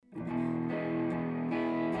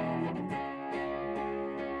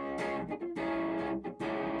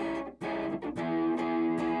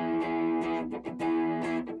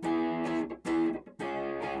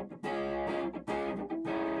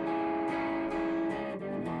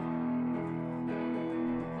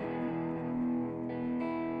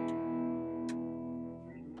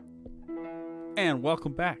And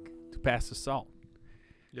welcome back to Pass the Salt,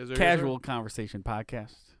 Yes, sir, casual conversation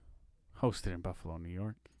podcast, hosted in Buffalo, New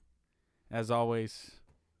York. As always,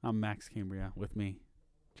 I'm Max Cambria. With me,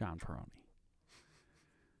 John Peroni.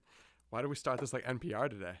 Why do we start this like NPR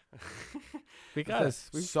today? Because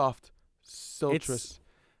soft, sultrous,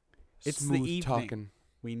 it's the smooth evening. talking.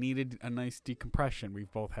 we needed a nice decompression.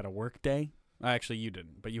 We've both had a work day. Actually, you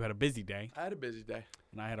didn't, but you had a busy day, I had a busy day.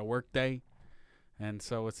 and I had a work day. And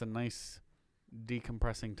so it's a nice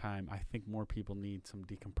decompressing time. I think more people need some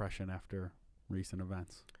decompression after recent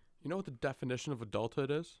events. You know what the definition of adulthood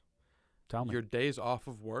is? Tell me. Your days off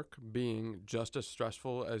of work being just as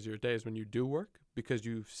stressful as your days when you do work because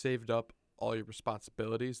you've saved up all your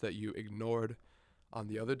responsibilities that you ignored on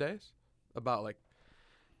the other days about like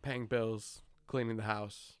paying bills, cleaning the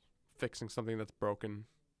house, fixing something that's broken,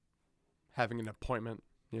 having an appointment.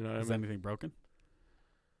 You know what I Is mean? anything broken?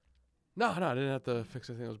 No, I didn't have to fix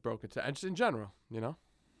anything that was broken. And just in general, you know?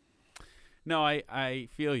 No, I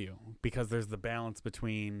feel you, because there's the balance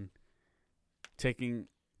between taking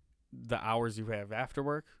the hours you have after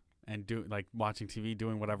work and watching TV,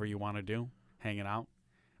 doing whatever you want to do, hanging out,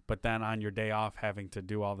 but then on your day off having to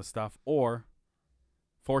do all the stuff, or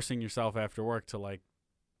forcing yourself after work to like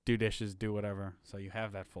do dishes, do whatever, so you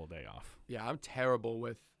have that full day off. Yeah, I'm terrible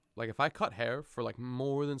with, like, if I cut hair for, like,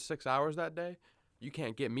 more than 6 hours that day, you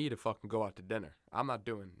can't get me to fucking go out to dinner. I'm not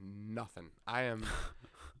doing nothing. I am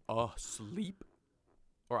asleep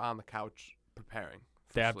or on the couch preparing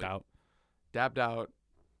for Dabbed sleep. out. Dabbed out,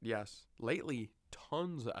 yes. Lately,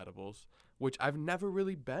 tons of edibles, which I've never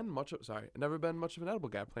really been much of, never been much of an edible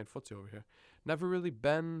guy playing footsie over here. Never really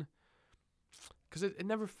been, because it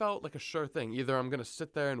never felt like a sure thing. Either I'm going to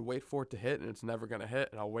sit there and wait for it to hit and it's never going to hit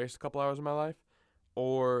and I'll waste a couple hours of my life,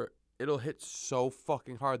 or it'll hit so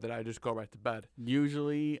fucking hard that I just go right to bed.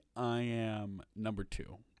 Usually I am number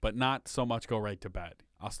 2, but not so much go right to bed.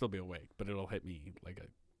 I'll still be awake, but it'll hit me like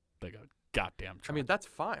a goddamn truck. I mean, that's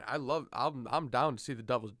fine. I'm down to see the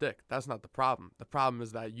devil's dick. That's not the problem. The problem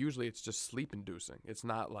is that usually it's just sleep inducing. It's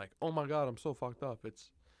not like, oh my God, I'm so fucked up.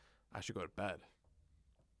 It's, I should go to bed.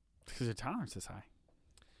 because your tolerance is high.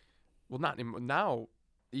 Well, not anymore. Now,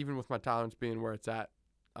 even with my tolerance being where it's at,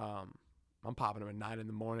 I'm popping them at 9 in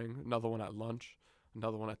the morning. Another one at lunch.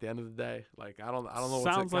 Another one at the end of the day. Like I don't know what's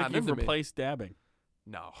Sounds like you've replaced dabbing.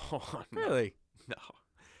 No, Really? no.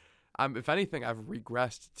 If anything, I've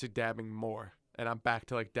regressed to dabbing more, and I'm back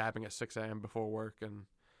to like dabbing at 6 a.m. before work. And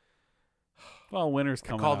Well, winter's I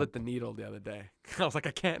coming called up. it the needle the other day. I was like,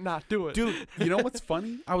 I can't not do it, Dude, you know what's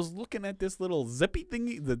funny? I was looking at this little zippy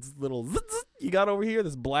thingy, this little zzz you got over here,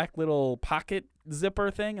 this black little pocket zipper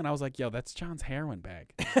thing, and I was like, yo, that's John's heroin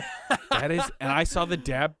bag. That is, and I saw the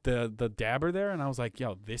dabber there, and I was like,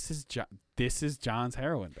 yo, this is John's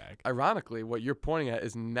heroin bag. Ironically, what you're pointing at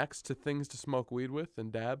is next to things to smoke weed with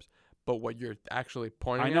and dabs, but what you're actually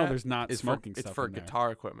pointing at I know there's not is smoking it's stuff for in there.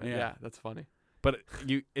 guitar equipment. Yeah. Yeah, that's funny. But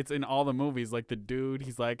it's in all the movies. Like the dude,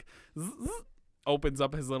 he's like, zzz, opens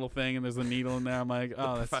up his little thing, and there's a needle in there. I'm like,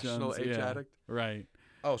 oh, that's Professional John's. H Yeah, addict. right.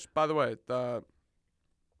 Oh, by the way,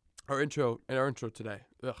 our intro today,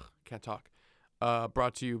 can't talk,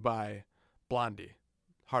 brought to you by Blondie,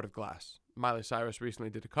 Heart of Glass. Miley Cyrus recently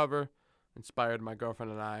did a cover, inspired my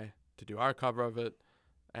girlfriend and I to do our cover of it,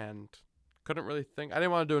 and couldn't really think. I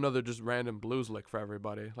didn't want to do another just random blues lick for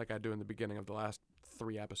everybody like I do in the beginning of the last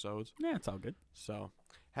 3 episodes. Yeah, it's all good. So,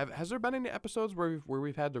 has there been any episodes where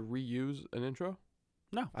we've had to reuse an intro?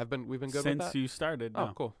 No. We've been good Since with that. you started. Oh,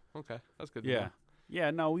 No. cool. Okay, that's good. to Yeah. know. Yeah,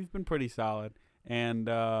 no, we've been pretty solid. And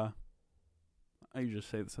I usually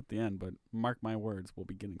say this at the end, but mark my words, we'll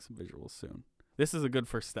be getting some visuals soon. This is a good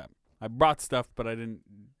first step. I brought stuff, but I didn't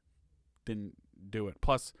do it.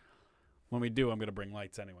 Plus, when we do, I'm going to bring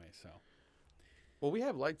lights anyway, so. Well, we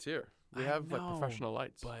have lights here. We I have like know, professional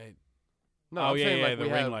lights. But No, oh, I'm yeah, saying, yeah, like, the we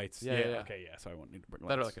ring have- lights. Yeah, yeah. Okay, yeah, so I won't need to bring lights.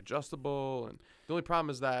 That are like adjustable, and the only problem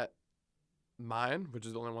is that mine, which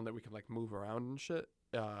is the only one that we can like move around and shit,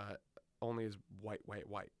 only is white.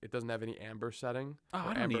 It doesn't have any amber setting. Oh, or I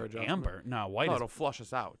don't amber need adjustment. amber. No, white No, is it'll flush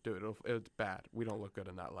us out, dude. It's bad. We don't look good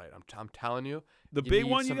in that light. I'm telling you, the you big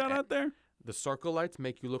need one you some got out there? the circle lights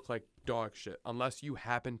make you look like dog shit unless you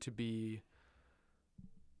happen to be.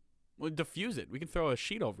 Well, diffuse it. We can throw a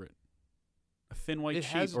sheet over it. A thin white It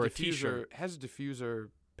sheet has or a a t-shirt. diffuser. Has a diffuser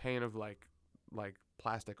pane of like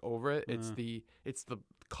plastic over it. It's the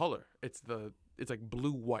color. It's like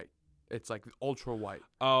blue white. It's like ultra white.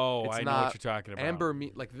 Oh, It's I know not what you're talking about. Amber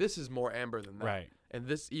like this is more amber than that. Right. And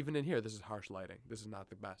this, even in here, this is harsh lighting. This is not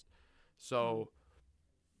the best. So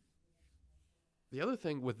the other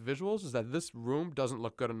thing with visuals is that this room doesn't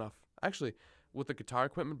look good enough. Actually, with the guitar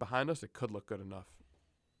equipment behind us, it could look good enough.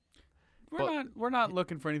 we're not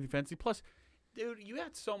looking for anything fancy. Plus, dude, you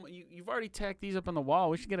got so much. You've already tacked these up on the wall.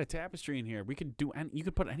 We should get a tapestry in here. We could do. You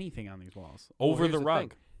could put anything on these walls over here's the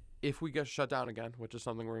rug. thing. If we get shut down again, which is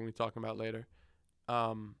something we're going to be talking about later,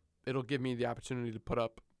 it'll give me the opportunity to put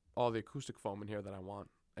up all the acoustic foam in here that I want.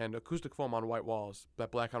 And acoustic foam on white walls,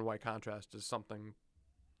 that black on white contrast is something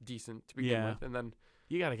decent to begin with. And then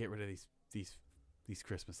you got to get rid of these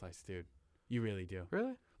Christmas lights, dude. You really do.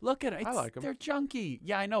 Really? Look at it. I like them. They're junky.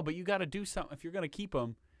 Yeah, I know, but you got to do something if you're going to keep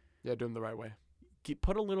them. Yeah, do them the right way. Get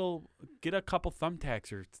a couple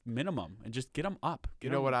thumbtacks or minimum, and just get them up. You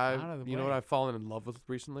know what I've fallen in love with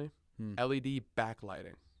recently? LED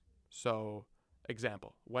backlighting. So,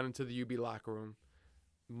 example, went into the UB locker room,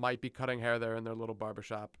 might be cutting hair there in their little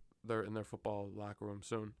barbershop. They're in their football locker room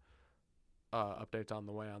soon. Updates on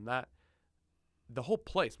the way on that. The whole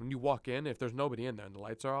place, when you walk in, if there's nobody in there and the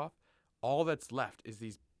lights are off, all that's left is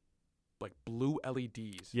these like blue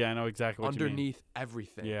LEDs. Yeah, I know exactly what you mean. Underneath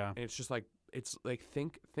everything. Yeah. And it's just like, it's like,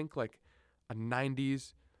 think like a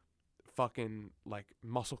 90s fucking like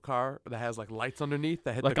muscle car that has like lights underneath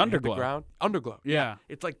that hit, like hit the Underglow. ground. Underglow. Yeah.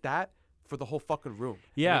 It's like that for the whole fucking room.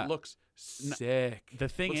 Yeah. And it looks sick. The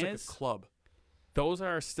thing looks is, like a club. Those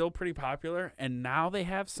are still pretty popular, and now they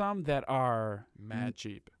have some that are mad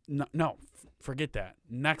cheap. No, forget that.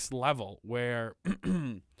 Next level, where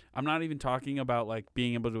I'm not even talking about like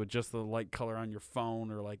being able to adjust the light color on your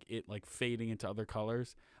phone or like it like fading into other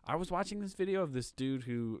colors. I was watching this video of this dude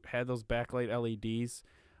who had those backlight LEDs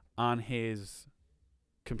on his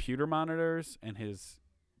computer monitors and his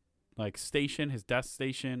like station, his desk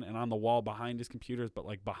station, and on the wall behind his computers, but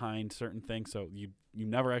like behind certain things, so you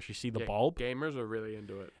never actually see the bulb. Gamers are really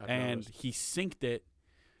into it. And he synced it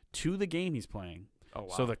to the game he's playing. Oh,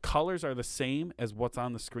 wow. So the colors are the same as what's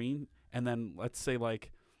on the screen. And then let's say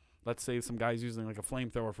some guy's using like a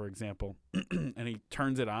flamethrower, for example, and he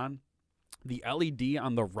turns it on. The LED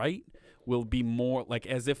on the right will be more like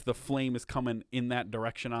as if the flame is coming in that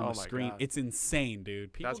direction on the screen. God. It's insane,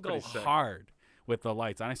 dude. People That's go hard with the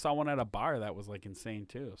lights. And I saw one at a bar that was like insane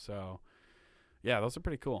too. So yeah, those are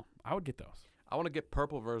pretty cool. I would get those. I want to get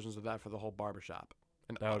purple versions of that for the whole barbershop.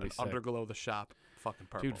 And that would be sick. Underglow the shop fucking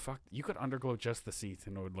purple. Dude, fuck. You could underglow just the seats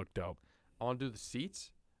and it would look dope. I want to do the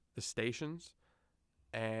seats, the stations,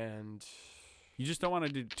 and you just don't want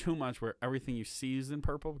to do too much where everything you see is in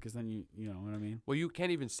purple, because then you know what I mean? Well, you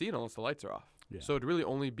can't even see it unless the lights are off. Yeah. So it'd really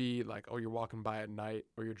only be like, oh, you're walking by at night,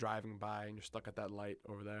 or you're driving by and you're stuck at that light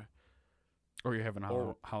over there. Or you're having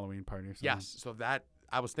a Halloween party or something. Yes. So that,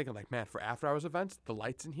 I was thinking like, man, for after hours events, the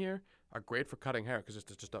lights in here are great for cutting hair because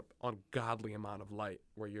it's just an ungodly amount of light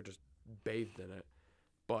where you're just bathed in it.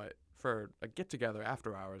 But for a get together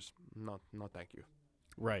after hours, no, thank you.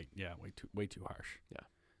 Right. Yeah. Way too harsh. Yeah.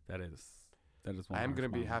 That is one. I am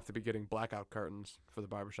going to have to be getting blackout curtains for the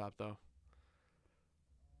barbershop though.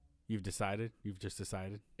 You've decided? You've just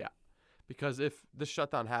decided? Yeah. Because if this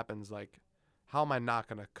shutdown happens, like, how am I not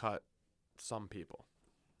going to cut some people?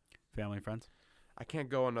 Family and friends? I can't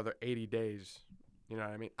go another 80 days. You know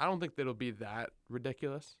what I mean? I don't think that it'll be that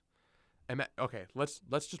ridiculous. Okay, let's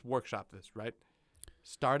just workshop this, right?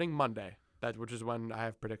 Starting Monday, which is when I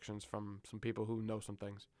have predictions from some people who know some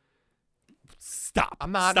things. Stop.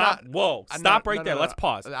 I'm not. Stop. Whoa. Stop right there. No. Let's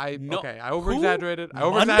pause. Okay, I over-exaggerated.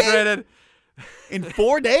 Monday? In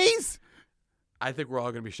 4 days? I think we're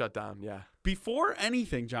all going to be shut down, yeah. Before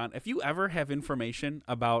anything, John, if you ever have information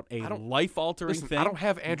about a life-altering thing. I don't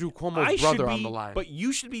have Andrew Cuomo's brother on the line. But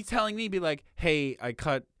you should be telling me, be like, hey, I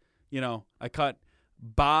cut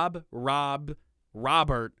Bob, Rob,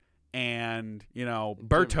 Robert, and,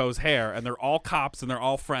 Berto's hair, and they're all cops, and they're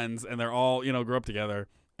all friends, and they're all, grew up together,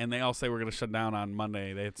 and they all say we're going to shut down on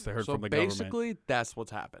Monday. They heard from the government. So basically, that's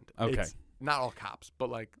what's happened. Okay. It's not all cops, but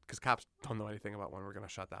because cops don't know anything about when we're going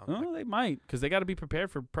to shut down. Oh, they might, because they got to be prepared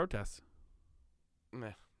for protests.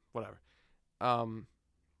 Whatever. I'm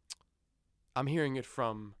hearing it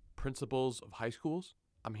from principals of high schools.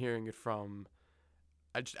 I'm hearing it from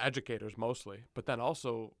educators mostly, but then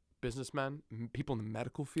also businessmen, people in the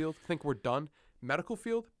medical field think we're done. Medical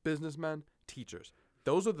field, businessmen, teachers.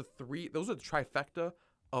 Those are the trifecta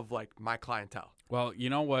of like my clientele. Well, you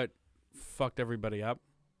know what fucked everybody up?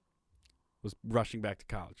 Was rushing back to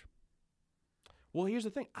college. Well, here's the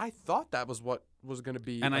thing. I thought that was what was going to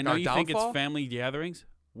be. And like I know you think downfall. it's family gatherings.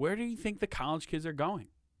 Where do you think the college kids are going?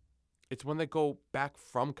 It's when they go back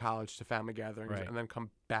from college to family gatherings and then come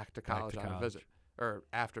back to college on a visit or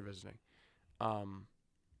after visiting.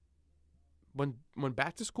 When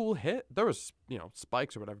back to school hit, there was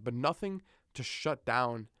spikes or whatever, but nothing to shut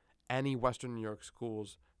down any Western New York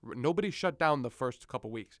schools. Nobody shut down the first couple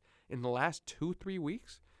weeks. In the last 2-3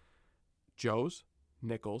 weeks, Joe's,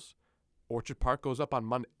 Nichols, Orchard Park goes up on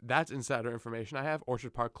Monday. That's insider information I have.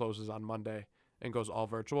 Orchard Park closes on Monday and goes all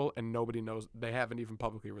virtual, and nobody knows. They haven't even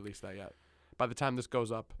publicly released that yet. By the time this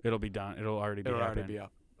goes up, It'll be done. It'll already be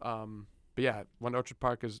up. But yeah, when Orchard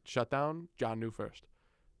Park is shut down, John knew first.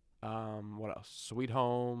 What else? Sweet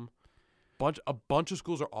Home. A bunch of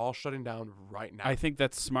schools are all shutting down right now. I think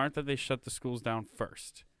that's smart that they shut the schools down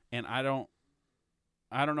first. And I don't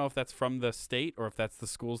know if that's from the state or if that's the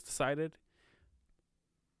schools decided.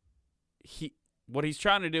 What he's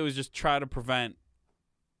trying to do is just try to prevent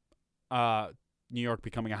New York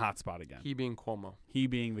becoming a hotspot again. He being Cuomo. He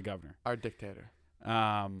being the governor. Our dictator.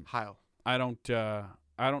 Heil. I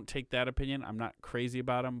don't take that opinion. I'm not crazy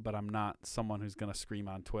about him, but I'm not someone who's going to scream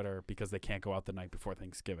on Twitter because they can't go out the night before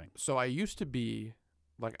Thanksgiving. So I used to be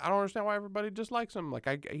like, I don't understand why everybody dislikes him.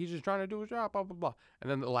 Like, he's just trying to do his job, blah, blah, blah.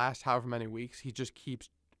 And then the last however many weeks, he just keeps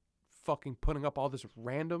fucking putting up all this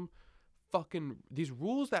random these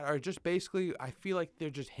rules that are just basically, I feel like they're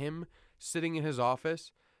just him sitting in his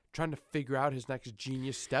office trying to figure out his next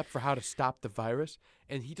genius step for how to stop the virus,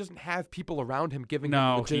 and he doesn't have people around him giving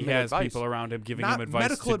him legitimate advice. No, he has people around him giving him advice. Not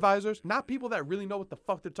medical advisors, not people that really know what the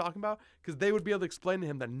fuck they're talking about, because they would be able to explain to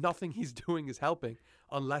him that nothing he's doing is helping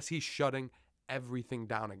unless he's shutting everything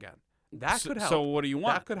down again. That could help. So what do you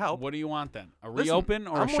want? That could help. What do you want then? A reopen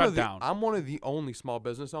or a shutdown? I'm one of the only small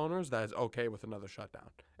business owners that is okay with another shutdown.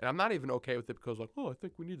 And I'm not even okay with it because, like, I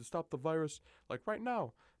think we need to stop the virus, like, right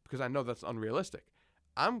now, because I know that's unrealistic.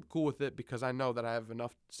 I'm cool with it because I know that I have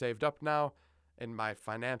enough saved up now, and my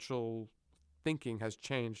financial thinking has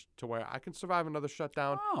changed to where I can survive another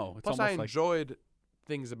shutdown. Plus, I enjoyed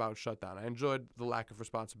things about shutdown. I enjoyed the lack of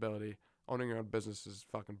responsibility. Owning your own business is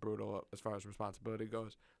fucking brutal as far as responsibility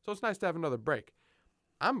goes. So it's nice to have another break.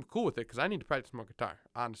 I'm cool with it because I need to practice more guitar,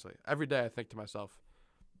 honestly. Every day I think to myself,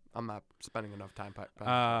 I'm not spending enough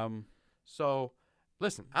time. So,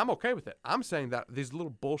 listen, I'm okay with it. I'm saying that these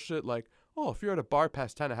little bullshit like, if you're at a bar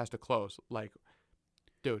past 10, it has to close. Like,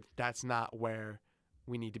 dude, that's not where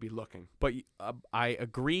we need to be looking. But I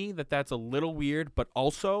agree that that's a little weird, but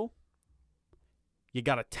also you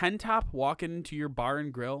got a 10-top walking into your bar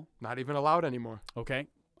and grill. Not even allowed anymore. Okay.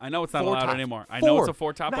 I know it's not allowed anymore. Four. I know it's a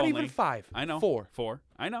 4-top only. Not even 5. I know. 4.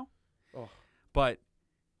 I know. Oh. But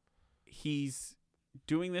he's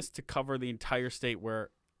doing this to cover the entire state where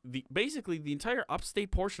basically the entire upstate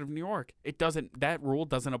portion of New York, that rule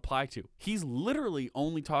doesn't apply to. He's literally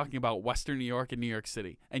only talking about Western New York and New York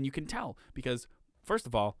City. And you can tell because, first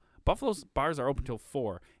of all, Buffalo's bars are open till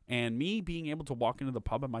 4. And me being able to walk into the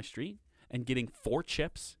pub on my street and getting 4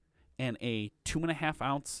 chips and a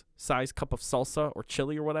 2.5-ounce size cup of salsa or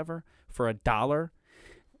chili or whatever for $1,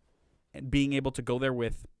 and being able to go there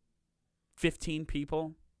with 15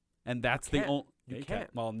 people, and that's the only. You can't.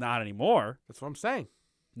 Well, not anymore. That's what I'm saying.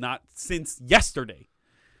 Not since yesterday.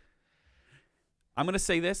 I'm going to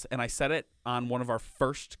say this, and I said it on one of our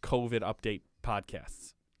first COVID update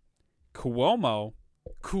podcasts. Cuomo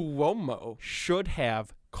should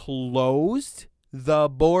have closed the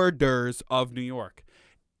borders of New York.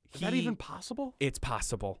 Is that even possible? It's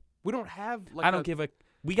possible. We don't have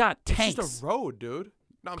we got tanks. It's just a road, dude.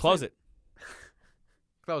 No, Close it.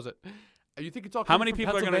 Close it. You think it's all How coming many from people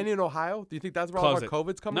are going Pennsylvania and Ohio? Do you think that's where all our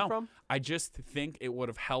COVID's coming from? I just think it would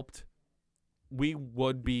have helped. We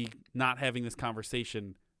would be not having this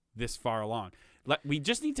conversation this far along. We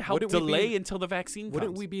just need to help delay until the vaccine comes.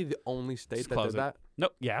 Wouldn't we be the only state that did that? No,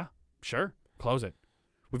 yeah, sure. Close it.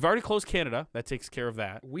 We've already closed Canada. That takes care of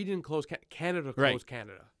that. We didn't close Canada. Closed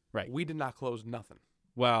Canada. Right. We did not close nothing.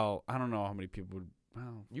 Well, I don't know how many people would.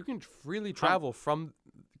 Well, you can freely travel from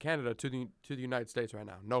Canada to the United States right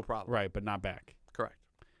now. No problem. Right, but not back. Correct.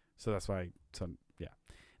 So that's why. Yeah,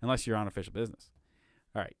 unless you're on official business.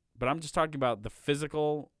 All right, but I'm just talking about the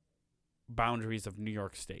physical boundaries of New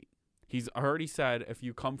York State. He's already said if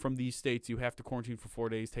you come from these states, you have to quarantine for 4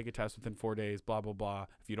 days, take a test within 4 days, blah, blah, blah.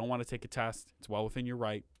 If you don't want to take a test, it's well within your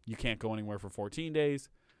right. You can't go anywhere for 14 days.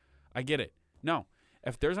 I get it. No.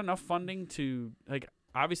 If there's enough funding to, like,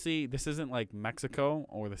 obviously this isn't like Mexico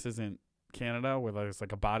or this isn't Canada where there's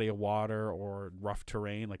like a body of water or rough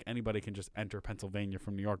terrain. Like anybody can just enter Pennsylvania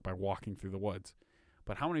from New York by walking through the woods.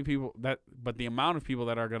 But how many people but the amount of people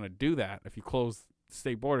that are going to do that if you close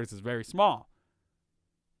state borders is very small.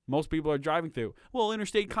 Most people are driving through. Well,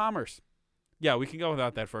 interstate commerce. Yeah, we can go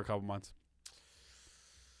without that for a couple months.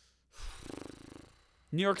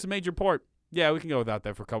 New York's a major port. Yeah, we can go without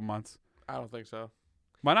that for a couple months. I don't think so.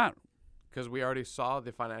 Why not? Because we already saw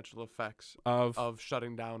the financial effects of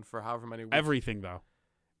shutting down for however many weeks. Everything, though.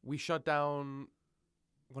 We shut down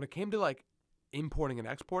when it came to like importing and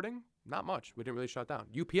exporting. Not much. We didn't really shut down.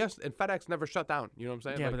 UPS and FedEx never shut down. You know what I'm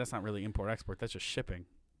saying? Yeah, but that's not really import-export. That's just shipping.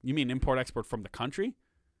 You mean import export from the country?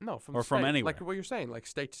 No, from Or the from state. anywhere. like what you're saying, like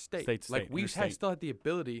state to state. State to like state, we interstate. still had the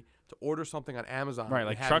ability to order something on Amazon. Right, and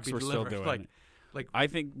like have it trucks be were still delivered. doing like, it. like I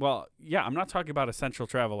think, well, yeah, I'm not talking about essential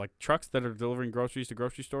travel. Like trucks that are delivering groceries to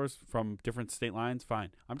grocery stores from different state lines, fine.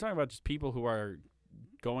 I'm talking about just people who are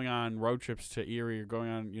going on road trips to Erie or going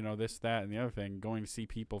on, this, that, and the other thing, going to see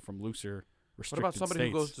people from looser, what restricted about somebody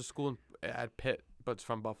states. who goes to school at Pitt but it's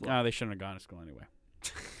from Buffalo? No, they shouldn't have gone to school anyway.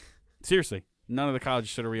 Seriously, none of the colleges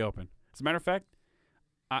should have reopened. As a matter of fact,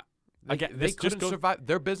 They this just couldn't goes- survive.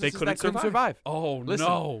 Their businesses couldn't that couldn't survive. Oh, Listen,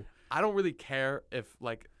 no. I don't really care if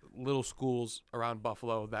like little schools around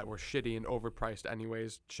Buffalo that were shitty and overpriced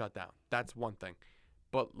anyways shut down. That's one thing.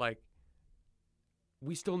 But like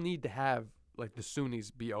we still need to have like the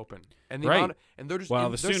SUNYs be open. And the Right. amount and they're just Well,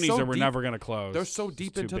 and the they're SUNYs so were deep, never going to close. they're so It's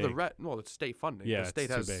deep too into the big. well, it's state funding. Yeah, the state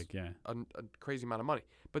it's has too big, yeah. a crazy amount of money.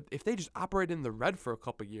 But if they just operate in the red for a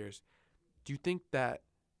couple of years, do you think that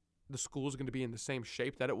the school is going to be in the same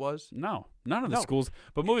shape that it was? No, none of the No. schools.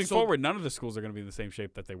 But moving So- forward, none of the schools are going to be in the same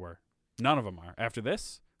shape that they were. None of them are. After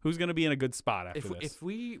this, who's going to be in a good spot after this? If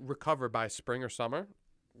we recover by spring or summer,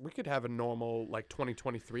 we could have a normal like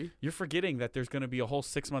 2023 You're forgetting that there's going to be a whole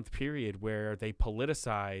 6-month period where they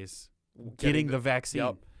politicize getting the vaccine.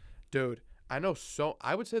 Yep. Dude, I know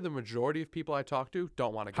I would say the majority of people I talk to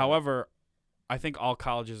don't want to get However, I think all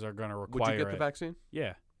colleges are going to it. require Would you get the it. vaccine?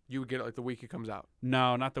 Yeah. You would get it like the week it comes out.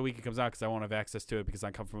 No, not the week it comes out because I won't have access to it because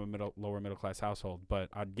I come from a lower middle class household. But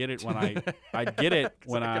I'd get it when I'd get it 'Cause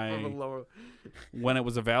when I come from a lower- when it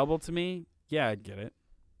was available to me. Yeah, I'd get it.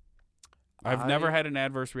 I've never I- had an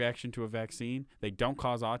adverse reaction to a vaccine. They don't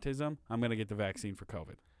cause autism. I'm going to get the vaccine for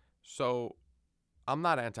COVID. So, I'm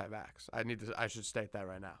not anti-vax. I should state that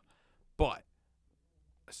right now. But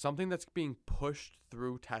something that's being pushed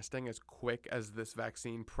through testing as quick as this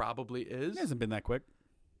vaccine probably is. It hasn't been that quick.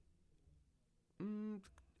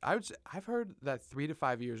 I've heard that 3 to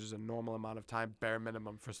 5 years is a normal amount of time, bare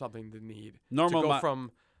minimum, for something to need Normal to go mi-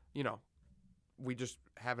 from, we just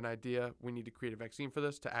have an idea, we need to create a vaccine for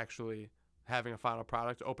this, to actually having a final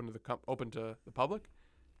product open to the public.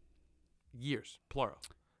 Years, plural.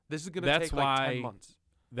 This is going to That's take like 10 why- months.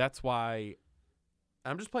 That's why.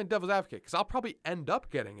 I'm just playing devil's advocate because I'll probably end up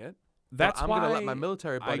getting it. That's but I'm why gonna let my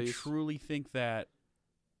military I buddies. truly think that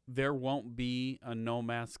there won't be a no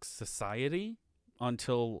mask society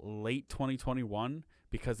until late 2021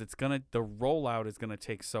 because the rollout is gonna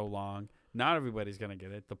take so long. Not everybody's gonna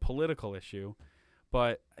get it. The political issue,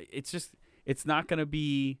 but it's not gonna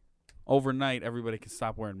be overnight. Everybody can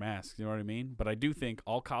stop wearing masks. You know what I mean? But I do think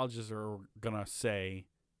all colleges are gonna say,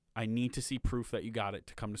 "I need to see proof that you got it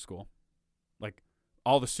to come to school," like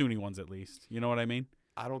all the SUNY ones at least. You know what I mean?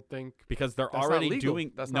 I don't think Because they're That's not already legal.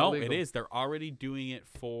 doing. That's not no, legal. it is. They're already doing it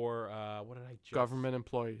for what did I just? government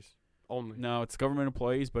employees only. No, it's government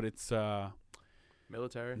employees, but it's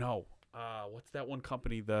Military. no. What's that one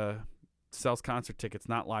company that sells concert tickets?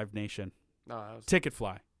 Not Live Nation. No, that was,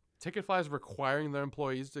 Ticketfly. Ticketfly is requiring their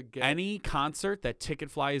employees to get Any concert that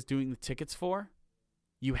Ticketfly is doing the tickets for,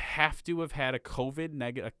 you have to have had a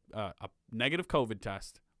negative COVID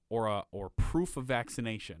test or proof of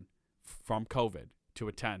vaccination from COVID to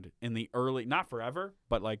attend in the early, not forever,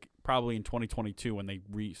 but like probably in 2022 when they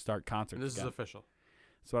restart concerts. And this is again. official.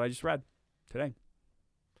 That's what I just read today.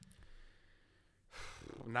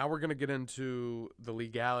 Now we're gonna get into the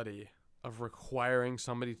legality of requiring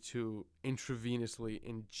somebody to intravenously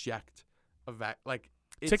inject a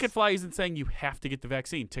Ticketfly isn't saying you have to get the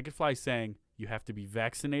vaccine. Ticketfly is saying you have to be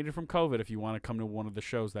vaccinated from COVID if you want to come to one of the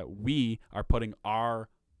shows that we are putting our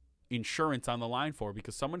insurance on the line for.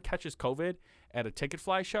 Because someone catches COVID at a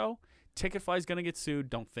Ticketfly show, Ticketfly is going to get sued.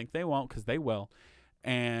 Don't think they won't, because they will.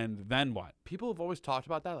 And then what? People have always talked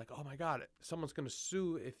about that, like, oh my God, someone's gonna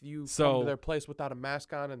sue if you come So- to their place without a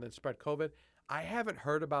mask on and then spread COVID. I haven't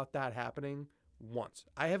heard about that happening once.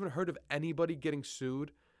 I haven't heard of anybody getting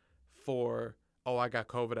sued for, oh, I got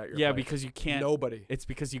COVID at your Yeah, place. because you can't. Nobody. It's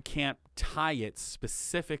because you can't tie it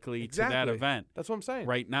specifically to that Exactly. event That's what I'm saying.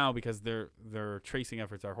 right now because their tracing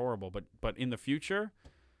efforts are horrible. But in the future,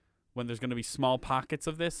 when there's going to be small pockets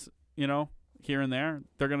of this, here and there,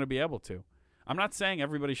 they're going to be able to. I'm not saying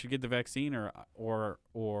everybody should get the vaccine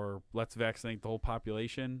or let's vaccinate the whole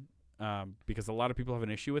population because a lot of people have an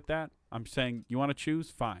issue with that. I'm saying you want to choose,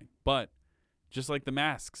 fine. But just like the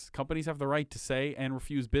masks, companies have the right to say and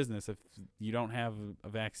refuse business if you don't have a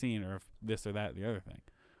vaccine or if this or that, the other thing.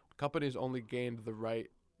 Companies only gained the right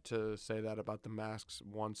to say that about the masks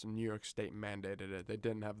once New York State mandated it. They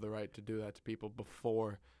didn't have the right to do that to people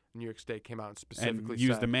before New York State came out and specifically And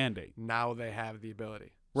use said the mandate. now they have the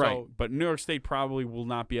ability. Right. So But New York State probably will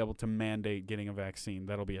not be able to mandate getting a vaccine.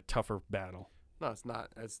 That'll be a tougher battle. No, it's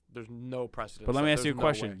not. There's no precedent. But let me ask you a There's no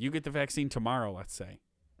question. way. You get the vaccine tomorrow, let's say,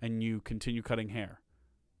 and you continue cutting hair.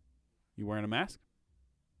 You wearing a mask?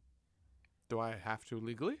 Do I have to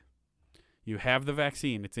legally? You have the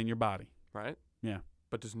vaccine. It's in your body. Right? Yeah.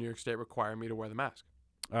 But does New York State require me to wear the mask?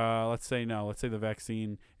 Let's say no. Let's say the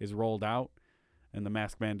vaccine is rolled out and the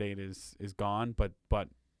mask mandate is gone, but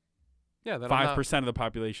Yeah, then 5% of the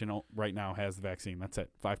population right now has the vaccine. That's it.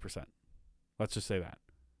 5%. Let's just say that.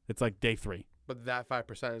 It's like day 3. But that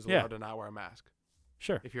 5% is Yeah. allowed to not wear a mask.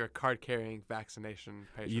 Sure. If you're a card-carrying vaccination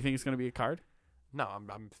patient. You think it's going to be a card? No,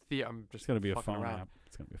 I'm It's just going to be a fucking phone around. app.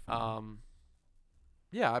 It's going to be a phone app.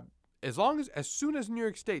 Yeah, as soon as New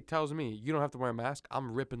York State tells me you don't have to wear a mask,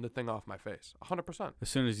 I'm ripping the thing off my face. 100%. As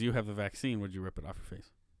soon as you have the vaccine, would you rip it off your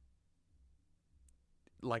face?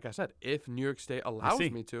 Like I said, if New York State allows see.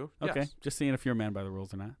 me to, Okay. yes. Just seeing if you're a man by the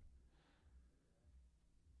rules or not.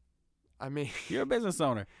 I mean, You're a business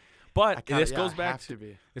owner. But this goes I back have to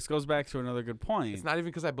be. This goes back to another good point. It's not even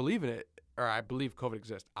because I believe in it, or I believe COVID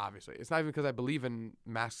exists, obviously. It's not even because I believe in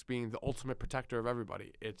masks being the ultimate protector of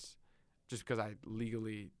everybody. It's just because I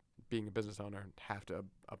legally, being a business owner, have to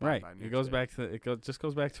abide Right. by New It York goes State. back to just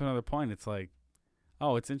goes back to another point. It's like,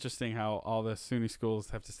 oh, it's interesting how all the SUNY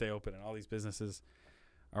schools have to stay open and all these businesses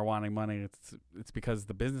are wanting money. It's because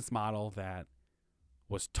the business model that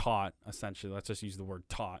was taught, essentially, let's just use the word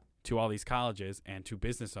taught, to all these colleges and to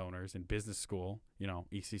business owners in business school,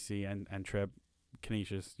 ECC and Trip,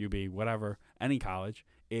 Canisius, UB, whatever, any college,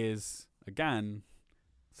 is, again,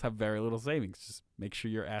 let's have very little savings. Just make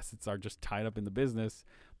sure your assets are just tied up in the business,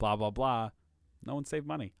 blah, blah, blah. No one saved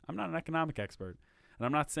money. I'm not an economic expert. And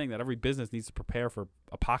I'm not saying that every business needs to prepare for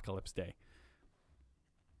apocalypse day.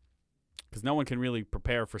 Because no one can really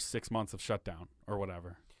prepare for 6 months of shutdown or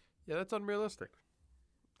whatever. Yeah, that's unrealistic.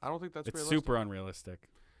 I don't think that's It's realistic. super unrealistic.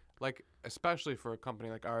 Like, especially for a company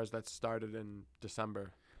like ours that started in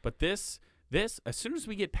December. But this, as soon as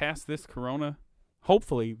we get past this corona,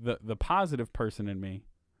 hopefully the positive person in me,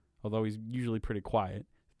 although he's usually pretty quiet,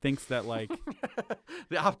 thinks that like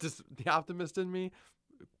the optimist in me,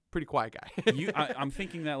 pretty quiet guy. I'm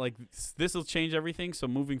thinking that like this will change everything. So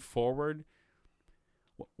moving forward,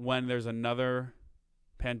 when there's another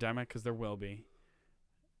pandemic, because there will be,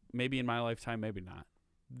 maybe in my lifetime, maybe not,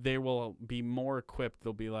 they will be more equipped.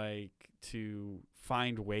 They'll be like to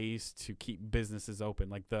find ways to keep businesses open,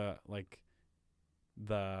 like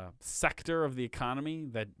the sector of the economy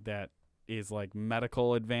that is like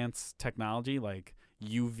medical advanced technology, like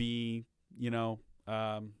UV,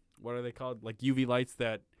 what are they called? Like UV lights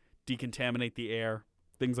that decontaminate the air,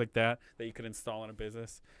 things like that you could install in a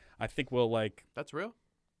business. I think we'll like. That's real?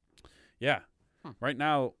 Yeah. Right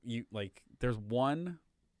now, there's one.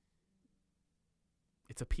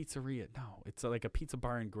 It's a pizzeria. No, it's like a pizza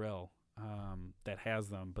bar and grill that has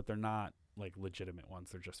them, but they're not like legitimate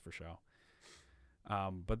ones. They're just for show.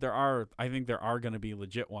 But I think there are going to be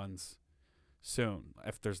legit ones soon,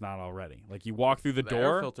 if there's not already. Like you walk through the The air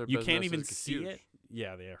door, filter you can't business even is see huge. it.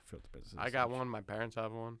 Yeah, the air filter business. I is got huge. one. My parents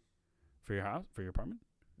have one. For your house, for your apartment.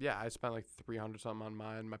 Yeah, I spent like $300 something on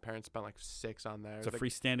mine. My parents spent like $600 on theirs. It's a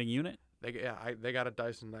freestanding unit. They got a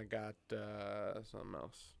Dyson. I got something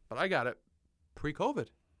else, but I got it pre-COVID.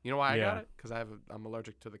 You know why I got it? Because I'm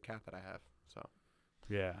allergic to the cat that I have. So.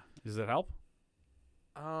 Yeah. Does it help?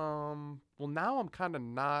 Well, now I'm kind of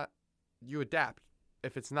not. You adapt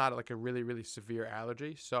if it's not like a really, really severe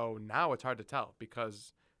allergy. So now it's hard to tell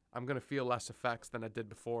because I'm gonna feel less effects than I did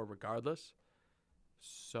before, regardless.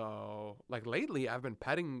 So, like lately, I've been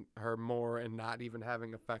petting her more and not even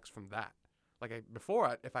having effects from that. Like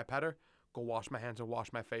before, if I pet her, go wash my hands and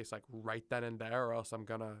wash my face like right then and there, or else I'm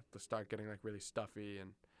gonna start getting like really stuffy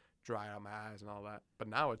and dry out my eyes and all that. But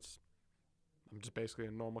now I'm just basically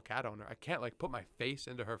a normal cat owner. I can't like put my face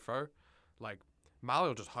into her fur. Like Molly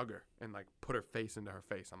will just hug her and like put her face into her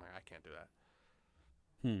face. I'm like, I can't do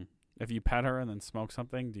that. If you pet her and then smoke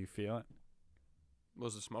something, do you feel it?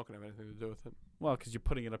 Was the smoking have anything to do with it? Well, because you're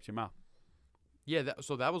putting it up to your mouth. Yeah,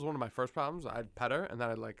 so that was one of my first problems. I'd pet her and then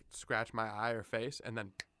I'd like scratch my eye or face and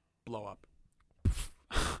then blow up.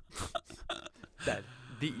 Dead.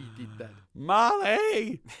 D-E-D, dead.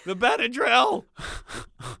 Molly, the Benadryl.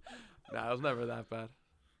 Nah, it was never that bad.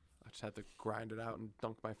 I just had to grind it out and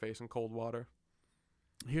dunk my face in cold water.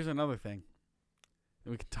 Here's another thing.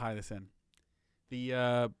 We can tie this in.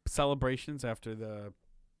 The celebrations after the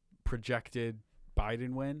projected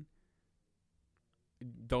Biden win,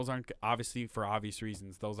 those aren't, obviously for obvious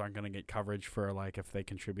reasons, those aren't going to get coverage for like if they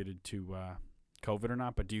contributed to COVID or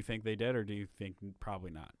not. But do you think they did, or do you think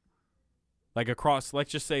probably not? Like across,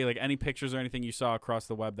 let's just say like any pictures or anything you saw across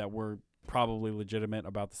the web that were probably legitimate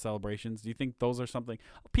about the celebrations? Do you think those are something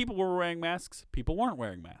people were wearing masks? People weren't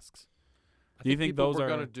wearing masks. Do you think people those were are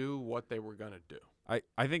gonna do what they were gonna do?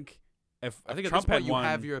 I think if I think Trump at this point had you won,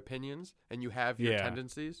 have your opinions and you have your Yeah.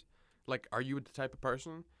 tendencies. Like, are you the type of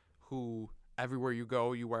person who everywhere you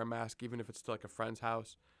go you wear a mask, even if it's to like a friend's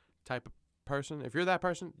house type of person? If you're that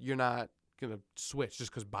person, you're not gonna switch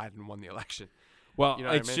just because Biden won the election. well, You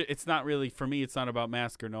know what I mean? it's not really for me. It's not about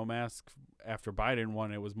mask or no mask. After Biden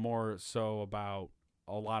won, it was more so about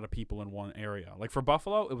a lot of people in one area. Like for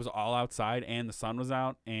Buffalo, it was all outside and the sun was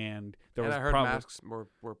out, and there And was I heard probably masks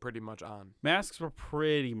were pretty much on. masks were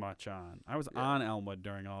pretty much on. I was Yeah. on Elmwood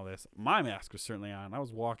during all this. My mask was certainly on. I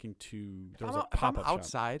was walking to there was a If I'm pop-up shop.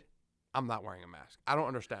 outside, I'm not wearing a mask. I don't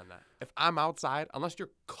understand that. If I'm outside, unless you're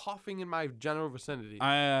coughing in my general vicinity,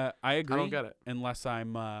 I agree. I don't get it. Unless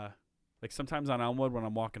I'm like sometimes on Elmwood when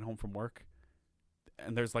I'm walking home from work,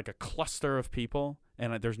 and there's like a cluster of people,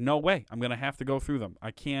 and there's no way I'm gonna have to go through them.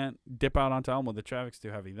 I can't dip out onto Elmwood. The traffic's too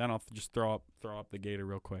heavy. Then I'll just throw up the gator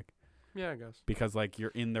real quick Yeah, I guess. because like you're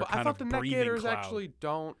in their But I kind thought of the neck breathing gators cloud. actually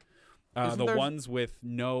don't. The isn't there- ones with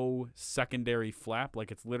no secondary flap,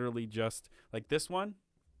 like it's literally just like this one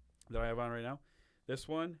that I have on right now. This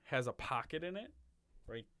one has a pocket in it,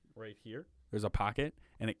 right here. There's a pocket,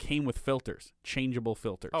 and it came with filters, changeable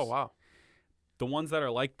filters. Oh wow. The ones that are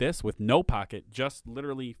like this with no pocket, just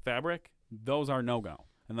literally fabric, those are no-go.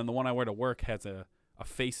 And then the one I wear to work has a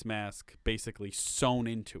face mask basically sewn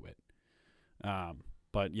into it.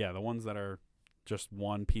 But yeah, the ones that are just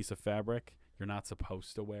one piece of fabric, you're not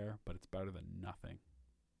supposed to wear, but it's better than nothing.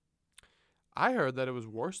 I heard that it was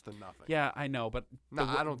worse than nothing. Yeah, I know, but No,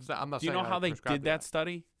 the- I don't. I'm not. do you saying know I how they prescribe did to that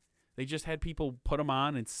study? They just had people put them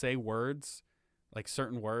on and say words, like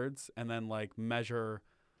certain words, and then like measure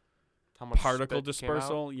How much particle spit came out?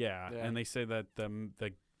 dispersal. Yeah. Yeah. And they say that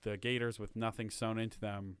the gators with nothing sewn into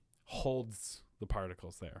them holds the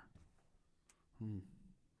particles there. Hmm.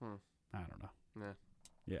 I don't know. Yeah.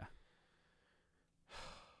 Yeah.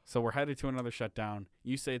 So we're headed to another shutdown.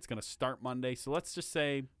 You say it's going to start Monday. So let's just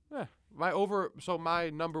say Yeah. So my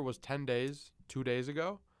number was 10 days 2 days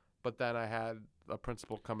ago, but then I had a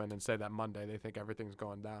principal come in and say that Monday they think everything's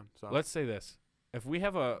going down. So let's say this. If we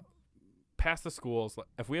have past the schools,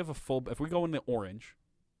 if we go in the orange,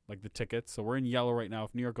 like the tickets, so we're in yellow right now.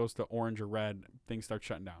 If New York goes to orange or red, things start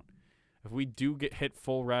shutting down. If we do get hit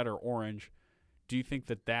full red or orange, do you think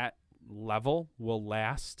that level will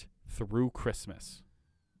last through Christmas?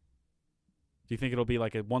 Do you think it'll be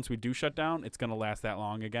like once we do shut down, it's going to last that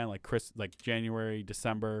long again, like January,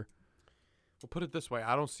 December? we'll put it this way: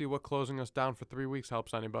 I don't see what closing us down for 3 weeks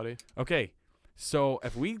helps anybody. Okay, so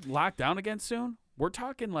if we lock down again soon, we're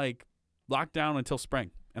talking like lockdown until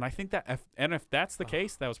spring. And I think that if that's the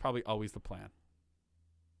case, that was probably always the plan.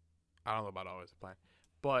 I don't know about always the plan,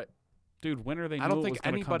 but Dude, winter they knew I don't it think was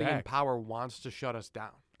gonna anybody come in back. power wants to shut us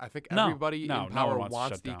down. I think No, everybody no, in no power one wants to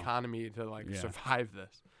wants shut the down. economy to Yeah. survive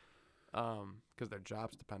this, because their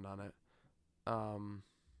jobs depend on it,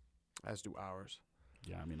 as do ours.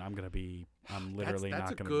 Yeah, I mean, I'm literally that's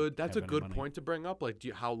not a going good to that's a good point to bring up. Like,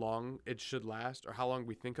 how long it should last, or how long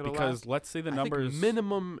we think it'll because last. let's say the I think numbers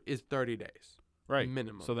minimum is 30 days. right.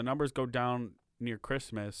 Minimum. So the numbers go down near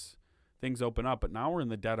Christmas, things open up, but now we're in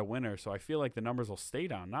the dead of winter, so I feel like the numbers will stay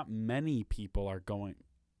down. Not many people are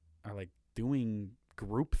like doing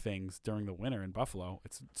group things during the winter in Buffalo.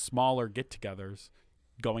 It's smaller get-togethers,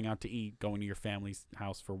 going out to eat, going to your family's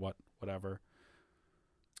house for whatever.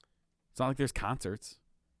 It's not like there's concerts,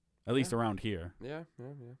 at least around here. Yeah.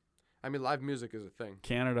 I mean, live music is a thing.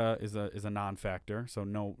 Canada is a non-factor, so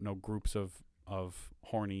no groups of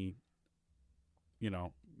horny,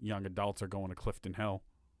 young adults are going to Clifton Hill.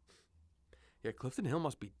 Yeah, Clifton Hill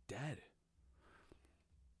must be dead.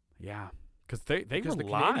 Yeah, because they because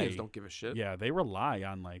rely. the Canadians don't give a shit. Yeah, they rely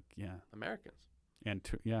on Americans. and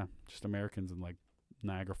just Americans and like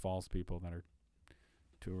Niagara Falls people that are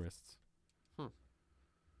tourists.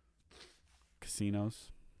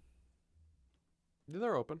 Casinos Yeah,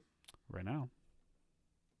 they're open. right now.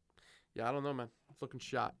 Yeah, I don't know, man. It's looking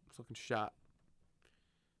shot.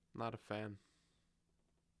 Not a fan.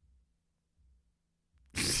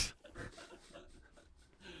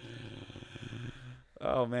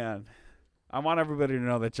 Oh man, I want everybody to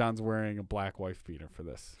know that John's wearing a black wife beater for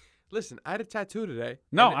this. Listen, I had a tattoo today.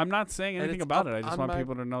 No, and I'm not saying and anything it's about up it. I just on want my-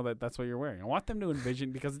 people to know that that's what you're wearing. I want them to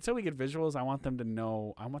envision, because until we get visuals, I want them to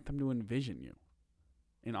know. I want them to envision you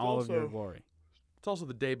in all of your also- glory. It's also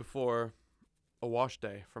the day before a wash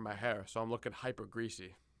day for my hair, so I'm looking hyper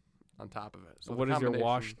greasy on top of it. So What the is your combination-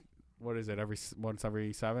 wash? What is it? Once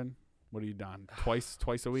every 7? What are you done? Twice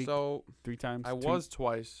a week? So 3 times? I 2? was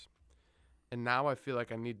twice, And now I feel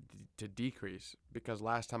like I need to decrease because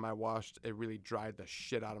last time I washed, it really dried the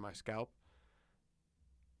shit out of my scalp.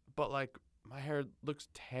 But, like, my hair looks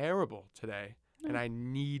terrible today, and I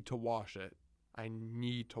need to wash it.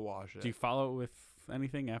 Do you follow it with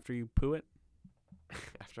anything after you poo it?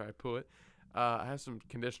 After I poo it? I have some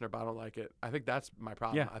conditioner, but I don't like it. I think that's my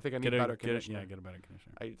problem. Yeah. I think I need better conditioner. Get a better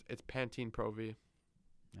conditioner. It's Pantene Pro V.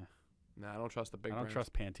 Yeah. Nah, I don't trust the big I don't brands.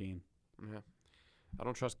 trust Pantene. Yeah. I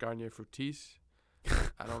don't trust Garnier Fructis.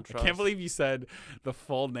 I don't trust. I can't believe you said the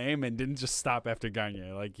full name and didn't just stop after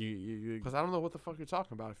Garnier. Like you. Because I don't know what the fuck you're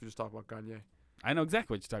talking about if you just talk about Garnier. I know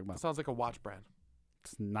exactly what you're talking It about. sounds like a watch brand.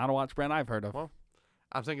 It's not a watch brand I've heard of. Well,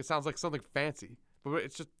 I'm saying it sounds like something fancy, but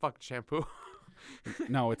it's just fucking shampoo.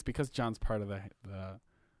 No, it's because John's part of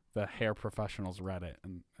the hair professionals Reddit,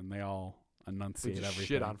 and they all We enunciate just everything.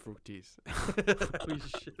 shit on Fructis. We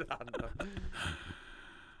shit on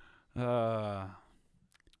them.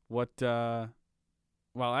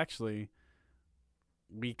 Well, actually,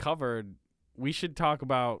 we should talk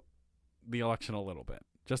about the election a little bit.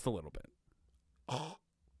 Just a little bit.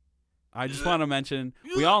 I just want to mention,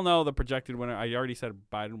 we all know the projected winner. I already said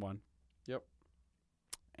Biden won. Yep.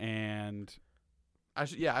 And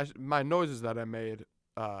my noises that I made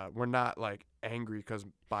were not like angry because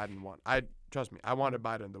Biden won. Trust me, I wanted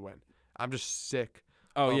Biden to win. I'm just sick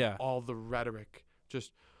of all the rhetoric.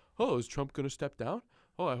 Just, is Trump gonna step down?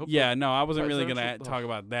 Oh, I hope. Yeah, no, I wasn't really gonna presidential- talk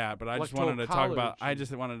about that, but I just Electoral wanted to talk about. college. I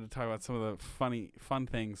just wanted to talk about some of the fun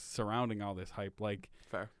things surrounding all this hype,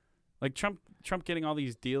 Fair. like Trump getting all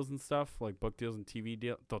these deals and stuff, like book deals and TV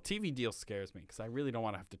deal. The TV deal scares me because I really don't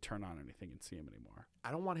want to have to turn on anything and see him anymore.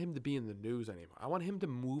 I don't want him to be in the news anymore. I want him to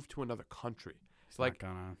move to another country. It's Like, not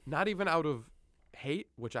gonna. not even out of hate,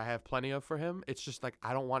 which I have plenty of for him. It's just like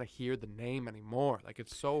I don't want to hear the name anymore. Like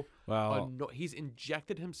it's so Well, he's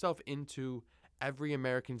injected himself into every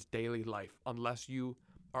American's daily life unless you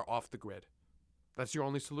are off the grid. That's your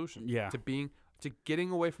only solution. Yeah. To getting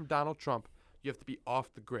away from Donald Trump, you have to be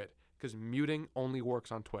off the grid because muting only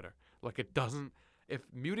works on Twitter. Like it doesn't. If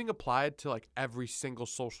muting applied to like every single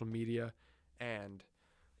social media, and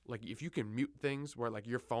like if you can mute things where like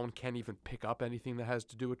your phone can't even pick up anything that has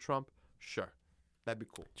to do with Trump, sure, that'd be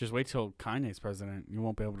cool. just wait till Kanye's president. You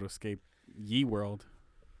won't be able to escape Ye World.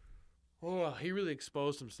 Oh, he really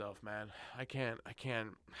exposed himself, man. I can't.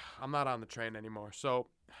 I'm not on the train anymore. So,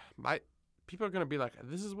 people are gonna be like,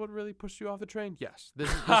 "This is what really pushed you off the train." Yes,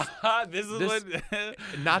 this is What.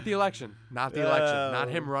 not the election, not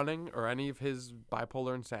him running or any of his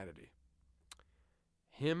bipolar insanity.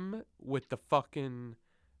 Him with the fucking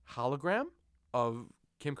hologram of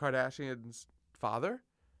Kim Kardashian's father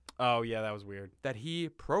Oh yeah, that was weird. that he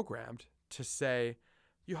programmed to say,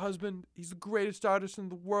 "Your husband, he's the greatest artist in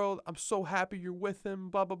the world. I'm so happy you're with him."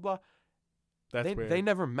 Blah blah blah. That's weird. They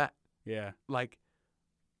never met. Yeah. Like,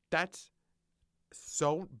 that's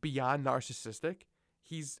so beyond narcissistic.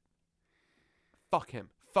 Fuck him.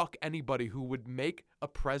 Fuck anybody who would make a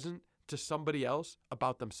present to somebody else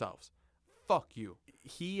about themselves. Fuck you.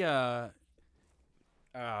 He what's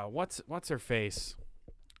her face?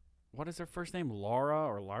 What is her first name? Laura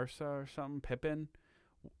or Larsa or something? Pippin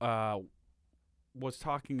was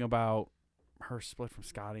talking about her split from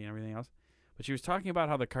Scotty and everything else. But she was talking about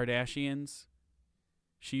how the Kardashians,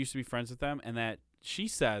 she used to be friends with them, and that she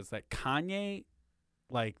says that Kanye,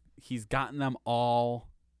 like, he's gotten them all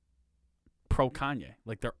pro Kanye.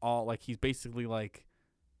 Like they're all like, he's basically like,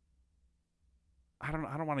 I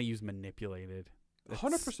don't want to use manipulated.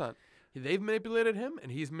 100%. They've manipulated him,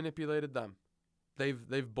 and he's manipulated them.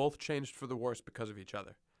 They've both changed for the worse because of each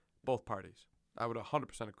other. Both parties. I would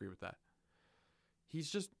 100% agree with that.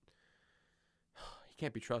 He's just, he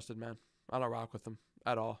can't be trusted, man. I don't rock with him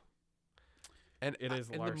at all. And It is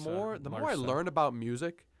and Larsa. the more I learn about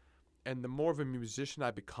music, and the more of a musician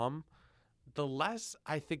I become, the less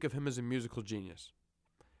I think of him as a musical genius.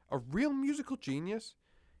 A real musical genius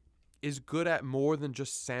is good at more than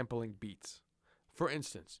just sampling beats. For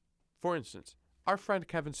instance, our friend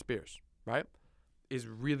Kevin Spears, right, is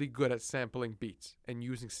really good at sampling beats and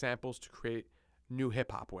using samples to create new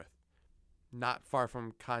hip-hop with. Not far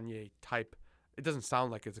from Kanye type. It doesn't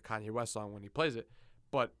sound like it's a Kanye West song when he plays it,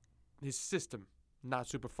 but his system, not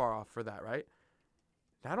super far off for that, right?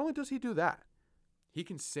 Not only does he do that, he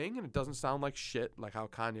can sing and it doesn't sound like shit like how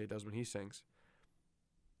Kanye does when he sings.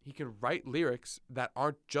 He can write lyrics that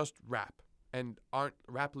aren't just rap and aren't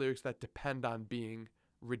rap lyrics that depend on being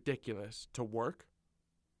ridiculous to work.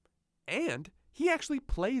 And he actually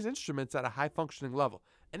plays instruments at a high functioning level.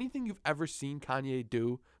 Anything you've ever seen Kanye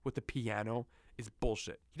do with the piano is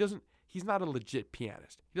bullshit. He's not a legit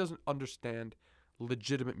pianist. He doesn't understand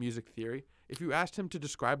legitimate music theory. If you asked him to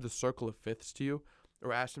describe the circle of fifths to you,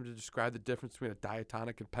 or asked him to describe the difference between a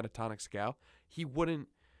diatonic and pentatonic scale, he wouldn't.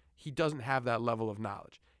 He doesn't have that level of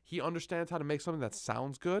knowledge. He understands how to make something that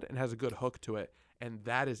sounds good and has a good hook to it, and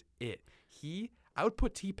that is it. I would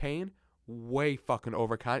put T-Pain way fucking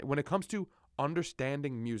over Kanye when it comes to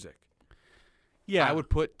understanding music. Yeah. I would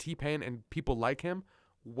put T-Pain and people like him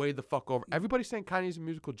way the fuck over. Everybody saying Kanye's a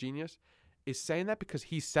musical genius is saying that because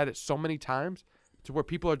he said it so many times to where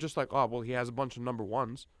people are just like, oh, well, he has a bunch of number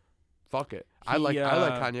ones. Fuck it. I like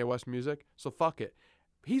Kanye West music, so fuck it.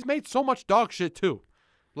 He's made so much dog shit too.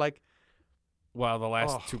 Like, well, the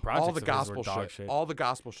last two projects all the of his gospel were dog shit. All the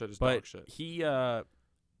gospel shit is but dog shit.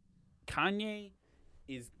 Kanye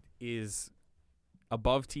is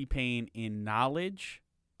above T-Pain in knowledge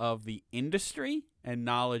of the industry and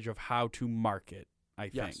knowledge of how to market, I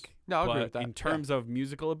think. No, I agree but with that. In terms of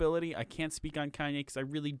musical ability, I can't speak on Kanye because I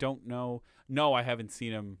really don't know. No, I haven't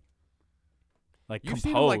seen him You've compose.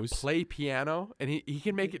 seen him like play piano, and he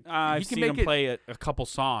can make it. I've seen him play a couple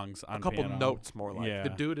songs on a couple piano. notes more like. Yeah. The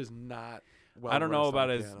dude is not well I don't know about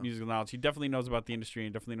his piano. musical knowledge. He definitely knows about the industry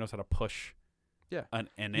and definitely knows how to push an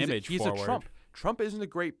image he's forward. a Trump. Trump isn't a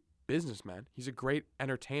great businessman. He's a great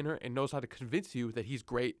entertainer and knows how to convince you that he's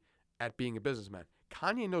great at being a businessman.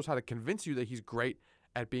 Kanye knows how to convince you that he's great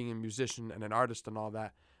at being a musician and an artist and all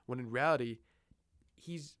that, when in reality,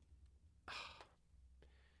 he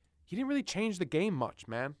didn't really change the game much,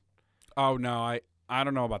 man. Oh no, I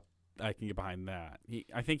don't know about. I can get behind that.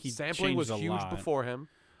 I think he sampling changed was a huge lot. before him.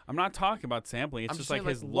 I'm not talking about sampling. It's I'm just saying, like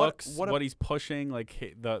his like, looks, what he's pushing,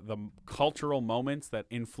 like the cultural moments that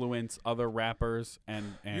influence other rappers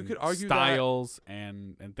and You could argue styles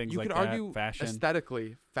and things You like could that. argue Fashion.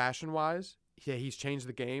 aesthetically, fashion-wise, yeah, he's changed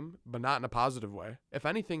the game, but not in a positive way. If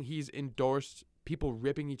anything, he's endorsed people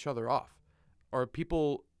ripping each other off, or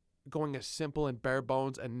people going as simple and bare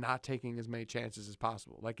bones and not taking as many chances as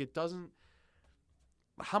possible. Like, it doesn't.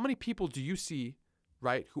 How many people do you see,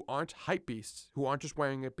 right, who aren't hype beasts, who aren't just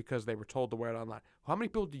wearing it because they were told to wear it online? How many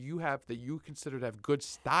people do you have that you consider to have good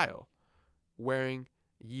style wearing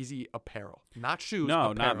Yeezy apparel? Not shoes.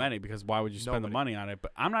 No, apparel. not many, because why would you spend the Nobody. money on it?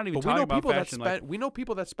 But I'm not even But we talking know about people fashion. that spend. We know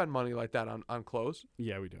people that spend money like that on clothes.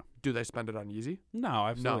 Yeah, we do. Do they spend it on Yeezy? No,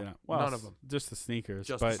 absolutely No, not. Well, none of them. Just the sneakers.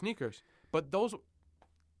 Just but the sneakers. But the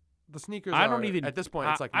sneakers. I don't even at this point.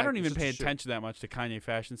 It's like I don't Nike, even it's pay just a shoe. attention that much to Kanye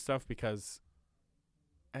fashion stuff because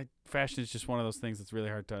fashion is just one of those things that's really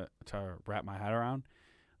hard to wrap my head around.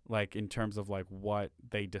 Like in terms of like what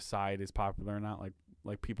they decide is popular or not.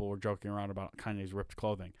 Like people were joking around about Kanye's ripped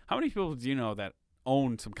clothing. How many people do you know that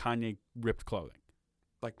own some Kanye ripped clothing?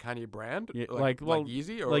 Like Kanye brand. Yeah, like well,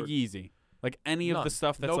 Yeezy or like Yeezy, like any of None. the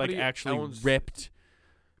stuff that's Nobody like actually owns- ripped.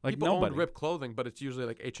 Like people nobody. own ripped clothing, but it's usually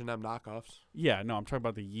like H&M knockoffs. Yeah, no, I'm talking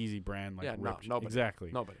about the Yeezy brand. Like Yeah, no, ripped. nobody. Exactly.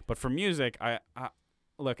 Nobody. But for music, I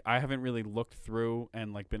look, I haven't really looked through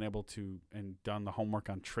and like been able to and done the homework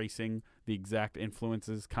on tracing the exact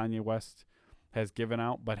influences Kanye West has given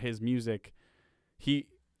out. But his music, you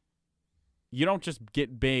don't just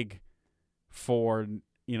get big for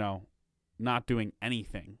not doing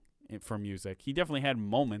anything for music. He definitely had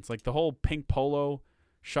moments, like the whole Pink Polo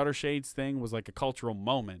Shutter Shades thing was like a cultural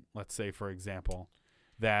moment, let's say, for example,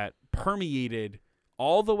 that permeated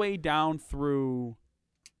all the way down through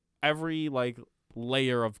every like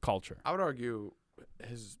layer of culture. I would argue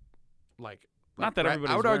his like. Not that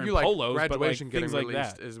everybody's I would wearing argue like polos, but, like, graduation getting things like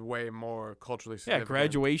released that. is way more culturally Yeah, significant.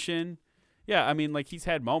 Graduation. Yeah, I mean, like he's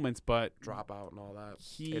had moments, but Dropout and all that.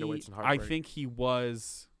 he, 808s and I Heartbreak. think he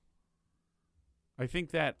was. I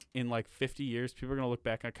think that in like 50 years, people are gonna look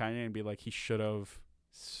back at Kanye and be like, he should have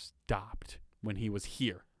stopped when he was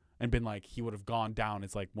here and been like, he would have gone down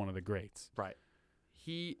as like one of the greats. Right.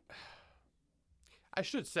 I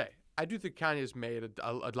should say, I do think Kanye's made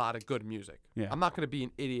a lot of good music. Yeah. I'm not going to be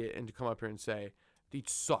an idiot and to come up here and say, it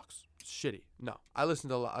sucks. It's shitty. No. I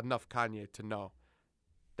listened to enough Kanye to know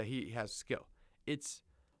that he has skill. It's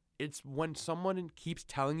when someone keeps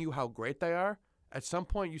telling you how great they are, at some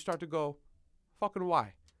point you start to go, fucking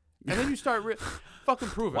why? And then you start fucking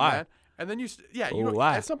prove it, Why? man. And then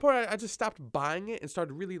Why? at some point I just stopped buying it and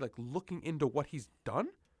started really like looking into what he's done.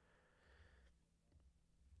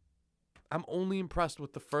 I'm only impressed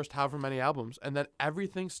with the first however many albums, and then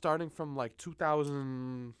everything starting from like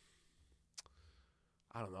 2000,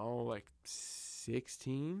 I don't know, like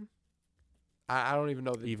 16. I don't even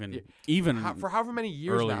know Even for however many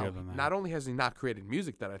years earlier now. than that. Not only has he not created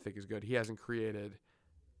music that I think is good, he hasn't created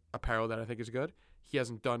apparel that I think is good. He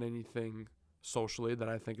hasn't done anything socially that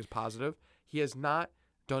I think is positive. He has not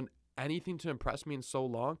done anything to impress me in so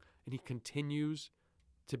long, and he continues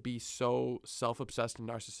to be so self-obsessed and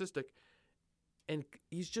narcissistic. and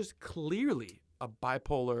he's just clearly a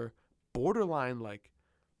bipolar, borderline like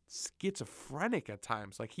schizophrenic at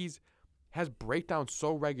times. Like has breakdowns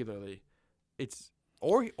so regularly. It's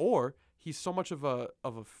or he's so much of a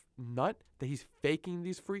nut that he's faking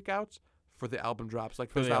these freakouts for the album drops.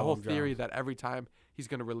 Like there's that whole theory that every time he's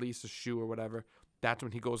gonna release a shoe or whatever, that's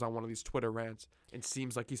when he goes on one of these Twitter rants and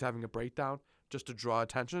seems like he's having a breakdown just to draw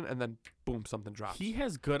attention, and then boom, something drops. He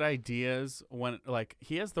has good ideas when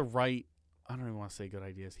he has the right. I don't even want to say good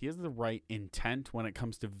ideas. He has the right intent when it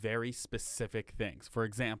comes to very specific things. For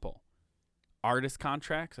example, artist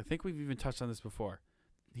contracts. I think we've even touched on this before.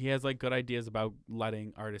 He has like good ideas about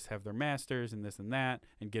letting artists have their masters and this and that,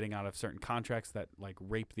 and getting out of certain contracts that like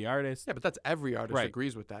rape the artist. Yeah, but that's every artist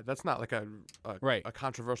agrees with that. That's not like a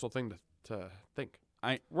controversial thing to think.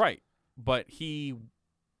 But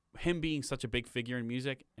him being such a big figure in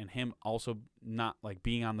music, and him also not like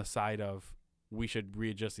being on the side of we should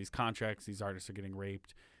readjust these contracts. These artists are getting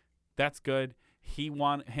raped. That's good. Him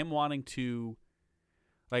wanting to,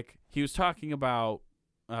 like, he was talking about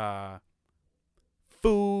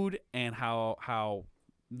food and how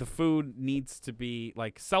the food needs to be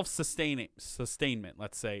like sustainment,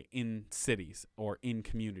 let's say, in cities or in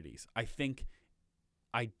communities. I think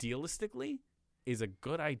idealistically is a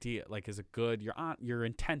good idea. Like, your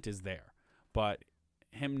intent is there, but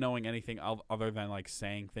him knowing anything other than like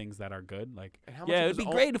saying things that are good, like, yeah, it'd be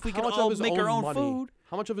great if we could all make our own food.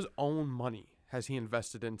 How much of his own money has he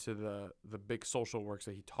invested into the big social works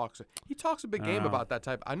that he talks? He talks a big game about that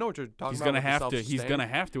type. I know what you're talking about. He's gonna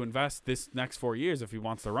have to invest this next 4 years if he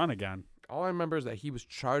wants to run again. All I remember is that he was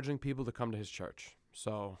charging people to come to his church.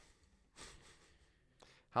 So,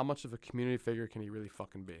 how much of a community figure can he really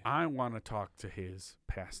fucking be? I want to talk to his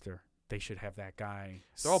pastor. They should have that guy.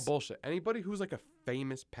 They're all bullshit. Anybody who's like a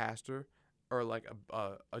famous pastor or like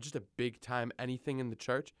just a big time anything in the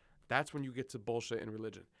church, that's when you get to bullshit in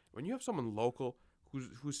religion. When you have someone local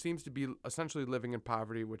who seems to be essentially living in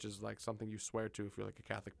poverty, which is like something you swear to if you're like a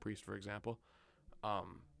Catholic priest, for example.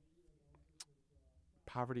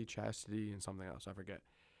 Poverty, chastity, and something else, I forget.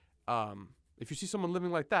 If you see someone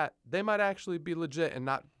living like that, they might actually be legit and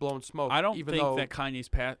not blowing smoke. I don't think that Kanye's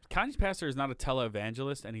pastor is not a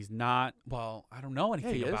televangelist, and he's not. Well, I don't know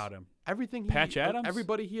anything about him. Everything. Patch Adams.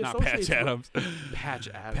 Everybody he not associates Patch Adams. with. Patch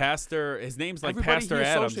Adams. Pastor. His name's like Everybody Pastor he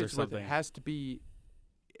Adams or associates something. with has to be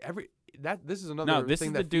This is another. No, this thing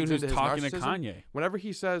is that the dude feeds who's into talking his to narcissism. Kanye. Whenever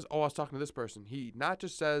he says, "Oh, I was talking to this person," he not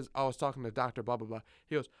just says, "Oh, I was talking to Dr. blah blah blah."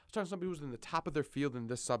 He goes, "I was talking to somebody who's in the top of their field in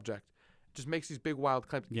this subject." Just makes these big wild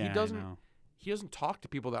claims. Yeah, he doesn't talk to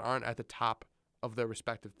people that aren't at the top of their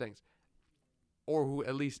respective things, or who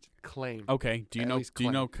at least claim. Okay. Do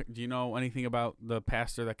you know anything about the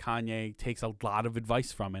pastor that Kanye takes a lot of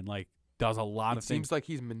advice from and like does a lot of things? It seems like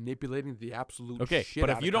he's manipulating the absolute shit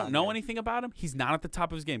but out if you of don't Kanye. know anything about him, he's not at the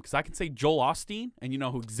top of his game. Because I can say Joel Osteen, and you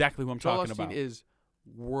know exactly who I'm talking about. Joel Osteen is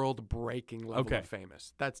world-breaking level of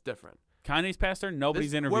famous. That's different. Kanye's pastor,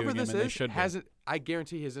 nobody's interviewing him, and they should be. I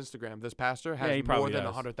guarantee his Instagram. This pastor has he more probably than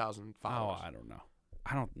does. 100,000 followers. Oh, I don't know.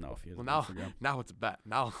 I don't know if he has an Well, Instagram. now it's a bet.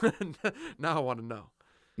 Now I want to know.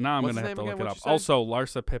 Now I'm What's going to his have to name look again? it What'd up. you say? Also,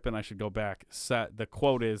 Larsa Pippen, I should go back. The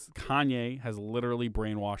quote is, Kanye has literally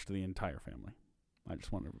brainwashed the entire family. I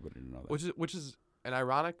just want everybody to know that. Which is an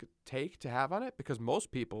ironic take to have on it, because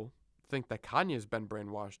most people think that Kanye's been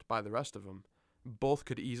brainwashed by the rest of them. Both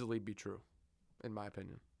could easily be true, in my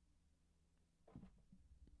opinion.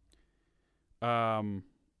 I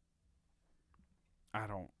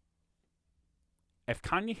don't. If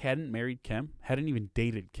Kanye hadn't married Kim, hadn't even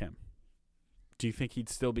dated Kim, do you think he'd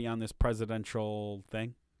still be on this presidential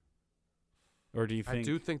thing? Or do you think... I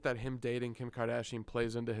do think that him dating Kim Kardashian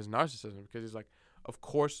plays into his narcissism, because he's like, of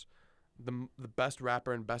course, the best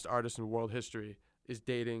rapper and best artist in world history is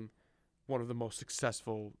dating one of the most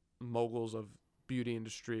successful moguls of beauty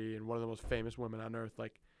industry and one of the most famous women on earth.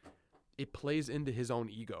 Like, it plays into his own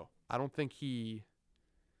ego. I don't think he...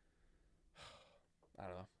 I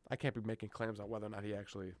don't know. I can't be making claims on whether or not he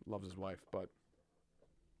actually loves his wife, but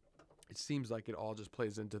it seems like it all just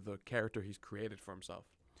plays into the character he's created for himself.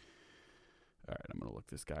 All right, I'm going to look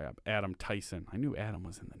this guy up. Adam Tyson. I knew Adam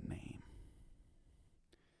was in the name.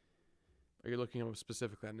 Are you looking him up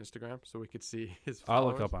specifically on Instagram so we could see his followers?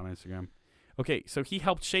 I'll look up on Instagram. Okay, so he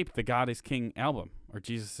helped shape the God is King album, or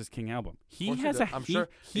Jesus is King album. He has a I'm sure.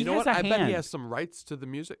 He you know has what? I hand. bet he has some rights to the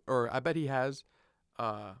music, or I bet he has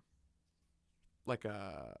like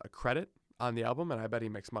a credit on the album, and I bet he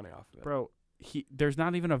makes money off of it. Bro, there's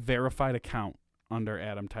not even a verified account under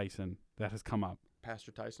Adam Tyson that has come up.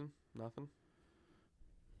 Pastor Tyson? Nothing?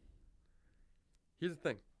 Here's the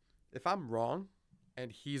thing. If I'm wrong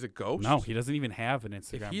and he's a ghost. No, he doesn't even have an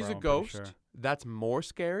Instagram. If he's bro, a I'm pretty ghost, sure. that's more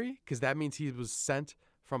scary because that means he was sent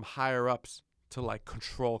from higher ups to like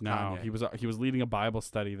control No, Kanye. he was leading a Bible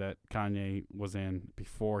study that Kanye was in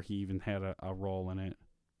before he even had a role in it.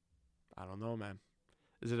 I don't know, man.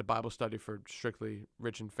 Is it a Bible study for strictly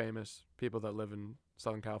rich and famous people that live in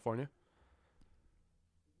Southern California?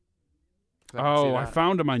 'Cause I can see Oh, I that.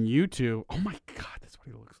 found him on YouTube. Oh my God, that's what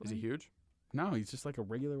he looks like. Is he huge? No, he's just like a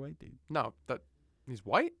regular white dude. No, that he's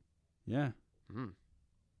white. Yeah. Wouldn't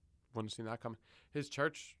have seen that coming. His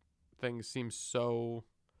church thing seems so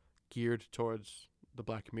geared towards the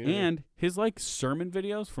black community. And his like sermon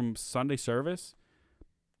videos from Sunday service,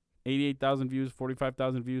 88,000 views,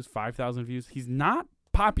 45,000 views, 5,000 views. He's not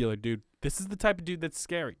popular, dude. This is the type of dude that's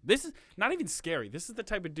scary. This is not even scary. This is the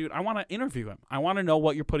type of dude I want to interview him. I want to know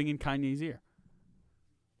what you're putting in Kanye's ear.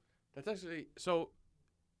 That's actually so.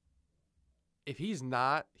 If he's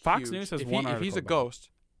not Fox huge, News has if one if he's article a about ghost,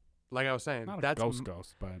 like I was saying, Not a that's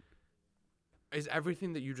ghost, but is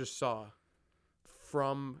everything that you just saw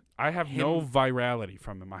from. I have no him- virality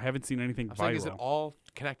from him. I haven't seen anything I'm saying, is it viral. all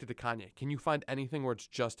connected to Kanye? Can you find anything where it's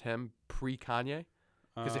just him pre-Kanye?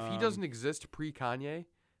 Because if he doesn't exist pre-Kanye,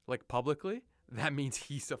 like publicly, that means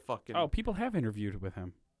he's a fucking Oh, people have interviewed with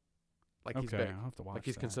him. like he's Okay, big, I'll have to watch like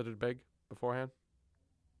he's that. considered big beforehand.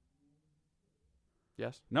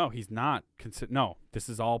 Yes. No, he's not. No, this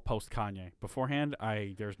is all post Kanye. Beforehand,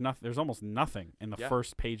 there's nothing. There's almost nothing in the Yeah.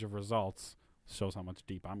 first page of results. Shows how much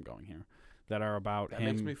deep I'm going here. That are about That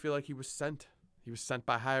him. makes me feel like he was sent. He was sent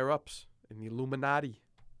by higher ups in the Illuminati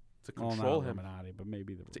to well, not control him, Illuminati, but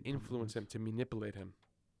maybe the to influence him, to manipulate him.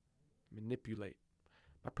 Manipulate.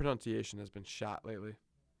 My pronunciation has been shot lately.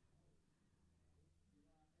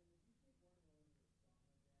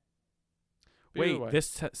 But either Wait, way,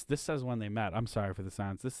 this says when they met. I'm sorry for the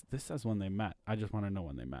silence. This says when they met. I just want to know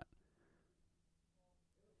when they met.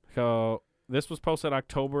 So this was posted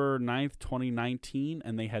October 9th, 2019,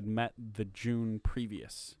 and they had met the June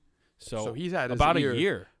previous. So he's had his about ear a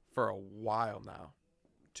year, for a while now.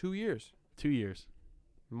 2 years 2 years.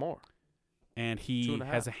 more. And he 2.5.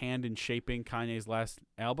 has a hand in shaping Kanye's last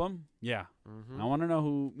album. Yeah. Mm-hmm. I want to know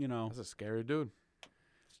who, That's a scary dude.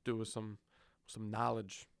 This dude with some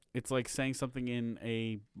knowledge. it's like saying something in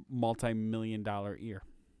a multi-million-dollar ear.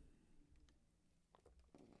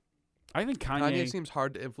 I think Kanye seems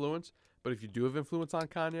hard to influence, but if you do have influence on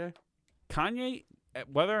Kanye,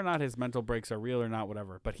 whether or not his mental breaks are real or not,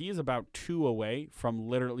 whatever, but he is about 2 away from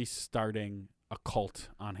literally starting a cult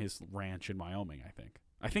on his ranch in Wyoming, I think.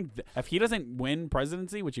 I think if he doesn't win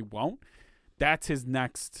presidency, which he won't, that's his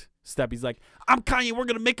next step. He's like, I'm Kanye, we're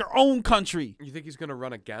going to make our own country. you think he's going to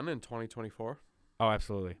run again in 2024? Oh,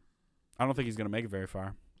 absolutely. I don't think he's going to make it very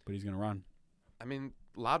far, but he's going to run. I mean,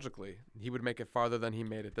 logically, he would make it farther than he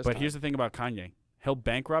made it this But time. here's the thing about Kanye. He'll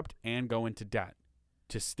bankrupt and go into debt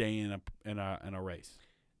to stay in a race.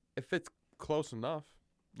 If it's close enough,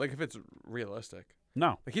 like if it's realistic.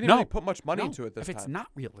 No. Like he didn't really put much money into it this if time. it's not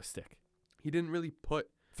realistic. He didn't really put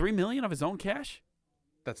 $3 million of his own cash?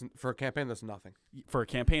 that's for a campaign. That's nothing. For a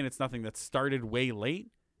campaign, it's nothing. That started way late,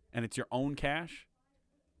 and it's your own cash.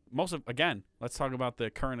 Again, let's talk about the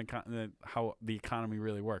current how the economy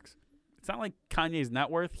really works. It's not like Kanye's net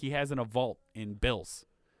worth. He has in a vault in bills.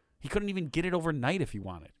 He couldn't even get it overnight if he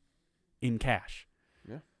wanted, in cash.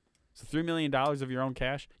 Yeah. So $3 million of your own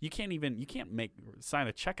cash, you can't sign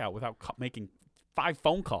a check out without making 5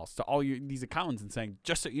 phone calls to all these accountants and saying,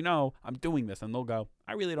 just so you know, I'm doing this. And they'll go,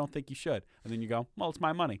 I really don't think you should. And then you go, well, it's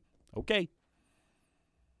my money. Okay.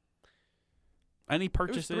 Any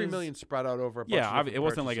purchases? It was $3 million spread out over a bunch Yeah, of different it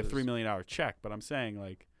wasn't like a purchases. $3 million check, but I'm saying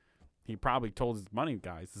like he probably told his money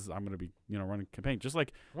guys, I'm going to be running a campaign. Just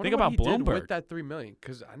like Wonder think what about he did Bloomberg. with that $3 million,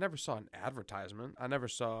 because I never saw an advertisement. I never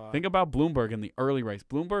saw. Think about Bloomberg in the early race.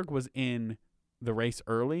 Bloomberg was in the race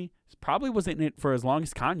early. Probably wasn't in it for as long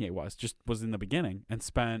as Kanye was. Just was in the beginning and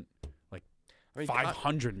spent I mean,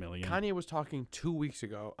 $500 million. Kanye was talking 2 weeks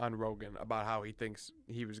ago on Rogan about how he thinks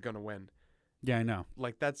he was going to win. Yeah, I know.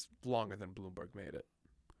 Like that's longer than Bloomberg made it.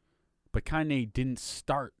 But Kanye didn't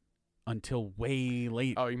start until way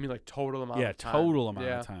late. Oh, you mean like total amount? Yeah, of time? total amount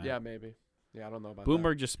of time. Yeah, maybe. Yeah, I don't know about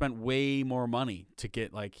Bloomberg just spent way more money to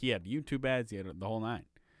get he had YouTube ads, he had the whole 9.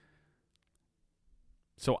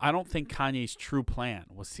 So I don't think Kanye's true plan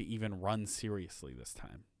was to even run seriously this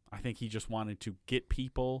time. I think he just wanted to get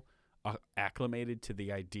people acclimated to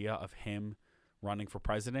the idea of him running for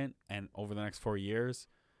president, and over the next 4 years,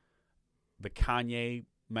 the Kanye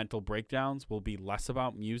mental breakdowns will be less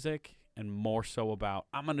about music and more so about,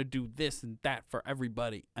 I'm going to do this and that for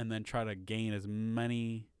everybody, and then try to gain as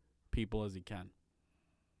many people as he can.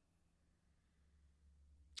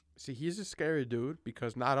 that. See, he's a scary dude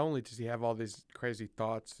because not only does he have all these crazy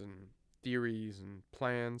thoughts and theories and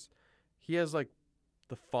plans, he has like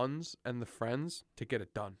the funds and the friends to get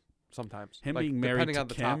it done sometimes. Him like, being married depending to on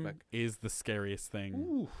the Kim topic. is the scariest thing.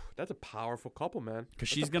 Ooh, that's a powerful couple, man. Because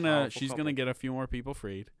That's she's a gonna powerful couple. get a few more people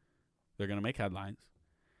freed. They're gonna make headlines,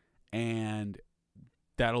 and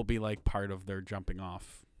that'll be like part of their jumping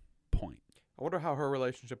off point. I wonder how her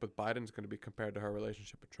relationship with Biden is going to be compared to her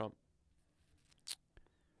relationship with Trump.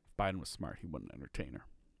 If Biden was smart, he wouldn't entertain her.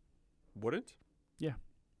 Wouldn't? Yeah.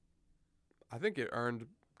 I think it earned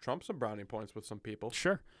Trump some brownie points with some people.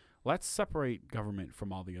 Sure, let's separate government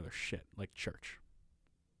from all the other shit, like church,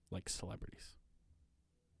 like celebrities.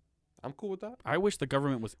 I'm cool with that. I wish the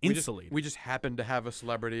government was insulated. We just happen to have a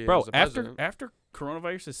celebrity Bro, as a president. after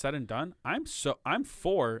coronavirus is said and done, I'm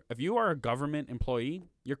for, if you are a government employee,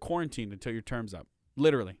 you're quarantined until your term's up.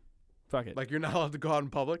 Literally. Fuck it. Like, you're not allowed to go out in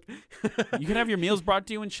public. You can have your meals brought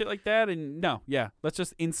to you and shit like that, and let's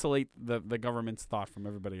just insulate the government's thought from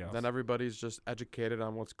everybody else. Then everybody's just educated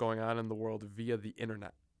on what's going on in the world via the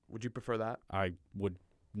internet. Would you prefer that? I would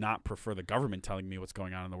not prefer the government telling me what's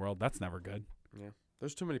going on in the world. That's never good. Yeah.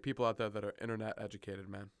 There's too many people out there that are internet educated,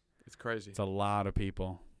 man. It's crazy. It's a lot of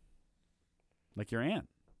people. Like your aunt.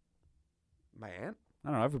 My aunt? I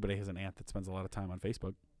don't know. Everybody has an aunt that spends a lot of time on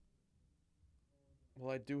Facebook. Well,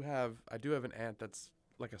 I do have an aunt that's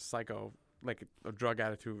like a psycho, like a drug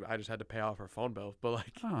addict who I just had to pay off her phone bill, but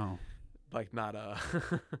Oh. like not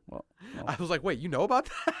Well. I was like, wait, you know about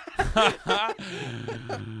that?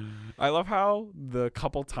 I love how the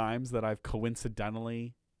couple times that I've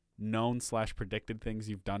coincidentally known/predicted things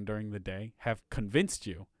you've done during the day have convinced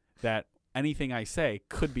you that anything I say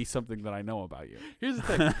could be something that I know about you. Here's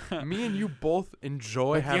the thing. Me and you both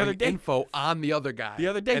enjoy Like the other having day- info on the other guy. The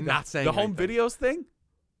other day, and not saying the home anything. videos thing.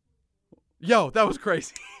 Yo, that was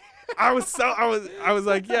crazy. I was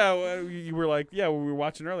like, yeah. You were like, yeah. We were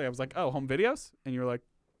watching earlier. I was like, oh, home videos, and you were like,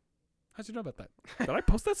 how'd you know about that? Did I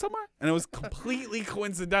post that somewhere? And it was completely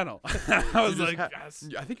coincidental. I was You just like, yes.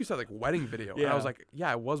 I think you said like wedding video. And Yeah. I was like,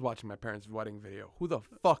 yeah, I was watching my parents' wedding video. Who the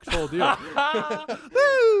fuck told you?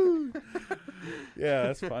 Woo! Yeah,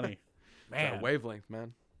 that's funny. Man, Man. wavelength,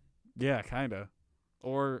 man. Yeah, kind of.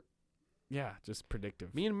 Or, yeah, just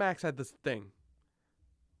predictive. Me and Max had this thing.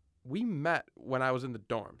 We met when I was in the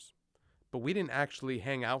dorms, but we didn't actually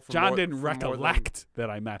hang out for John more, didn't for more than- recollect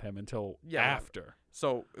that I met him until Yeah. after.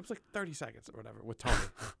 So it was like 30 seconds or whatever with Tony.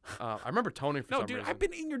 I remember Tony for No, some dude, reason. I've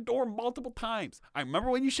been in your dorm multiple times. I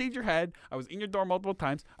remember when you shaved your head. I was in your dorm multiple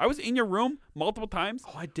times. I was in your room multiple times.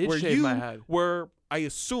 Oh, I did where shave you my head. were, I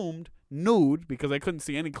assumed, nude because I couldn't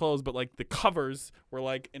see any clothes, but like the covers were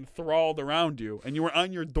like enthralled around you, and you were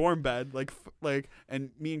on your dorm bed,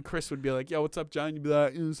 and me and Chris would be like, "Yo, what's up, John?" You'd be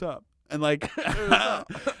like, "What's up?" And like,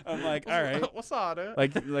 I'm like, all right. What's up, dude?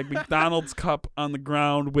 Like McDonald's cup on the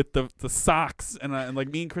ground with the socks, and like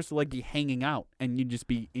me and Chris would like be hanging out, and you'd just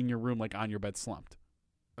be in your room like on your bed slumped.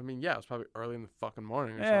 I mean, yeah, it was probably early in the fucking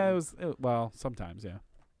morning or Yeah, something. well, sometimes, yeah.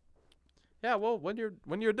 Yeah, well, when you're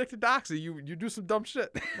addicted to Oxy, you do some dumb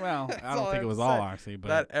shit. Well, That's I don't all I think have it was to all say. Oxy, but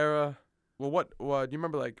That era. Well, what do you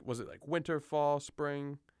remember? Like, was it like winter, fall,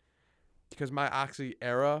 spring? Because my Oxy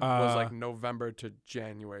era was like November to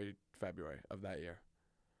January, February of that year.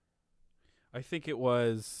 I think it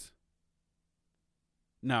was.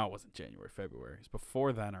 No, it wasn't January, February. It's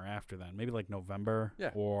before then or after then. Maybe like November Yeah.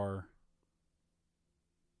 or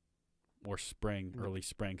spring, Mm. early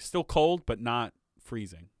spring. Still cold, but not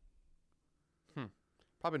freezing.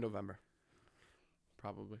 Probably November.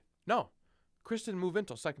 Probably. No, Chris didn't move in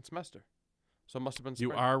till second semester, so it must have been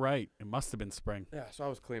spring. You are right. It must have been spring. Yeah, so I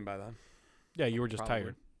was clean by then. Yeah, you were just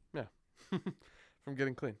Probably. tired From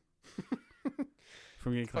getting clean.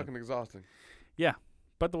 from getting clean. Fucking exhausting.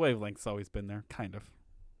 But the wavelength's always been there, kind of.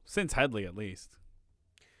 Since Headley, at least.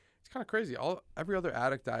 It's kind of crazy. Every other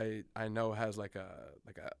addict I know has like a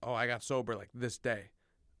oh, I got sober like this day.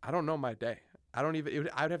 I don't know my day. I don't even.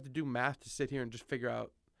 I'd have to do math to sit here and just figure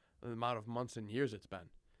out the amount of months and years it's been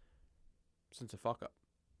since a fuck up.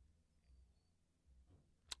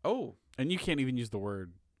 Oh, And you can't even use the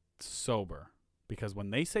word sober. Because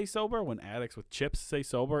when they say sober, when addicts with chips say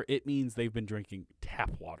sober, it means they've been drinking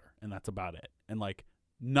tap water. And that's about it. And like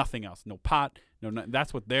nothing else. No pot.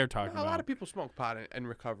 That's what they're talking a about. lot of people smoke pot in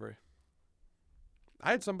recovery.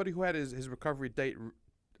 I had somebody who had his recovery date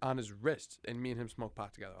on his wrist, and me and him smoke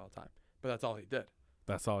pot together all the time. But that's all he did.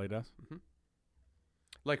 That's all he does?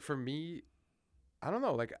 Like for me, I don't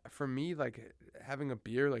know. Like for me, like having a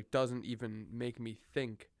beer like doesn't even make me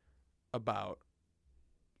think about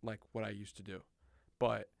like what I used to do.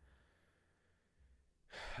 But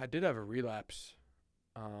I did have a relapse.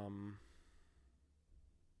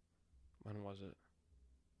 When was it?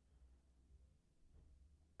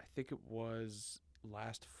 I think it was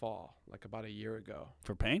last fall, like about a year ago.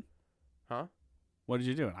 For pain? Huh? What did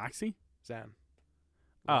you do? An oxy? Xan.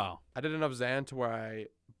 Oh. I did enough Xan to where I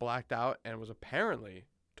blacked out and was apparently,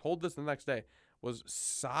 told this the next day, was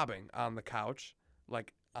sobbing on the couch,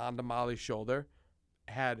 like onto Molly's shoulder,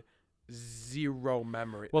 had zero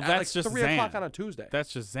memory. Well, At that's like just 3 o'clock Xan. on a Tuesday.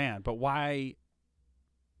 That's just Xan. But why?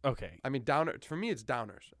 Okay. I mean, downer for me, it's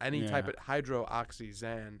downers. Any type Yeah. of hydro, oxy,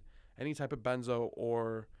 Xan, any type of benzo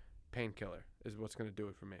or painkiller is what's going to do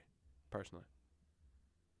it for me, personally.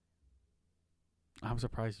 I'm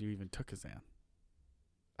surprised you even took a Xan.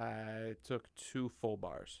 I took 2 full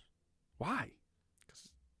bars. Why?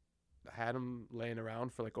 I had them laying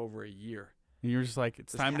around for like over a year. And you're just like,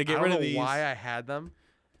 it's Just time ha- to get rid of these. I don't know why I had them,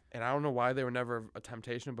 and I don't know why they were never a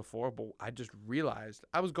temptation before, but I just realized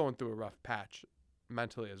I was going through a rough patch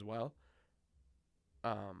mentally as well.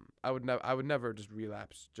 I would never just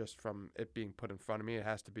relapse just from it being put in front of me. It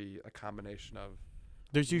has to be a combination of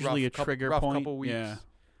There's usually a rough trigger rough point. couple weeks.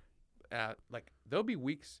 Yeah. Like there'll be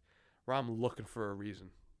weeks where I'm looking for a reason.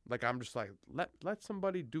 Like I'm just like let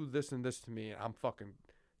somebody do this and this to me, and I'm fucking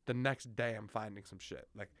the next day I'm finding some shit.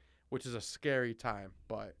 Like, which is a scary time,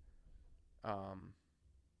 but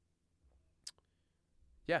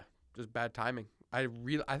yeah, just bad timing. I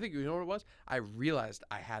think you know what it was? I realized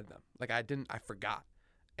I had them. Like I forgot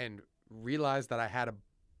and realized that I had a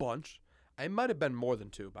bunch. I might have been more than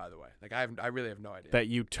 2, by the way. Like I really have no idea That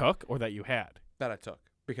you took or that you had? that I took,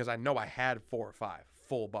 because I know I had 4 or 5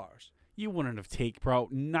 full bars. You wouldn't have taken, bro.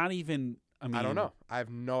 Not even. I mean, I don't know. I have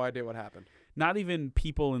no idea what happened. Not even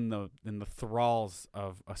people in the thralls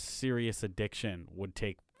of a serious addiction would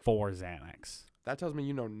take 4 Xanax. That tells me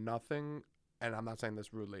you know nothing, and I'm not saying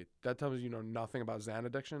this rudely. That tells me you know nothing about Xan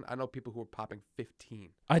addiction. I know people who are popping 15.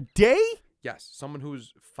 A day? Yes, someone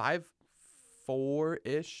who's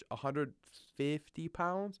 5'4"-ish, 150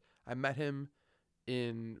 pounds. I met him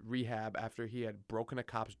in rehab after he had broken a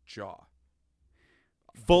cop's jaw.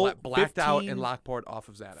 Full Blacked out 15 in Lockport off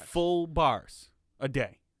of Xanax. Full bars a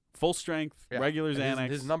day. Full strength, Yeah. regular And Xanax.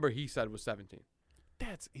 His number he said was 17.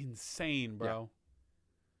 That's insane, bro.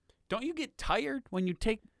 Don't you get tired when you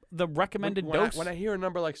take the recommended dose? When I hear a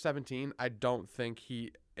number like 17, I don't think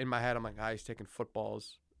he, in my head, I'm like, he's taking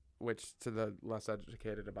footballs, which to the less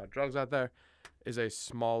educated about drugs out there is a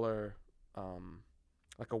smaller,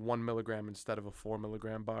 like a 1 milligram instead of a 4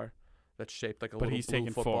 milligram bar that's shaped like a But little he's blue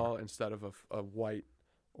taking football 4. instead of a white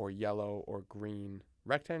or yellow or green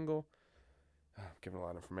rectangle. I'm giving a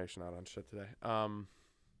lot of information out on shit today.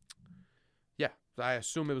 Yeah, I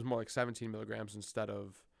assume it was more like 17 milligrams instead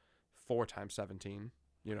of 4 times 17.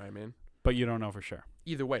 You know what I mean? But you don't know for sure.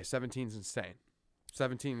 Either way, 17 is insane.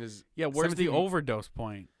 17 is Yeah, where's the 17 overdose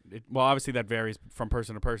point? Well, obviously that varies from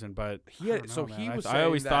person to person, but He I had, don't so know, he man. was. I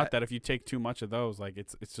always saying thought that if you take too much of those, like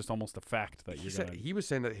it's just almost a fact that he you're said gonna. he was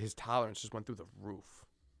saying that his tolerance just went through the roof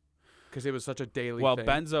because it was such a daily. Well, thing.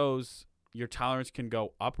 benzos, your tolerance can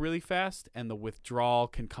go up really fast, and the withdrawal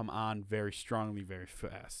can come on very strongly, very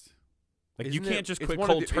fast. Like you Isn't can't it- just it's quit one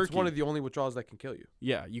of cold the- turkey. It's one of the only withdrawals that can kill you.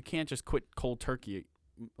 Yeah, you can't just quit cold turkey.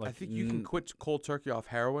 Like, I think you can quit cold turkey off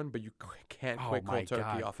heroin, but you can't Oh quit my cold turkey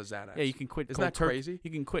God. off of Xanax. Yeah, you can quit Isn't cold that turkey. crazy?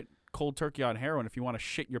 You can quit cold turkey on heroin if you want to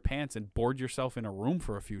shit your pants and board yourself in a room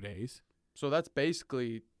for a few days. So that's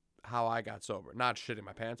basically how I got sober. Not shitting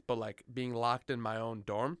my pants, but like being locked in my own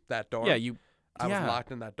dorm. That dorm. Yeah, I was yeah.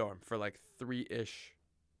 locked in that dorm for like 3-ish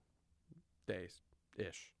days.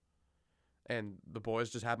 And the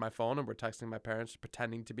boys just had my phone and were texting my parents,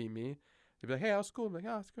 pretending to be me. They'd be like, "Hey, how's school?" I'm like,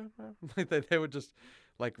 "Oh, it's good." Like they would just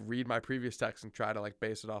like read my previous text and try to like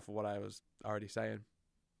base it off of what I was already saying.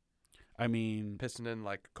 I mean, Pissing in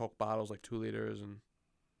like Coke bottles, like 2 liters, and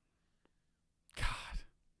God.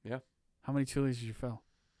 Yeah. How many 2 liters did you fill?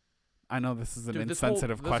 I know this is an Dude,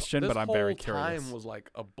 insensitive question, but I'm very This whole curious. time was like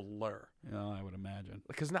a blur. You know, I would imagine.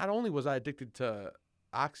 Because not only was I addicted to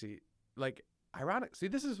oxy, like ironic. See,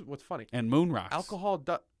 this is what's funny. And moon rocks. Alcohol,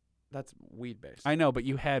 that's weed based. I know, but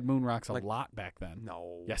you had moon rocks a Like- lot back then.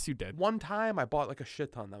 No. Yes, you did. One time I bought like a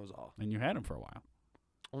shit ton. That was all. And you had them for a while.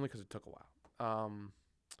 Only because it took a while.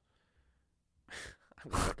 I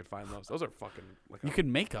wish I could find those. Those are fucking like You could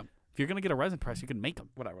make them. If you're gonna get a resin press, you can make them.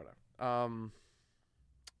 whatever.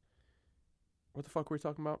 What the fuck were we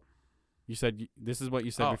talking about? You said this is what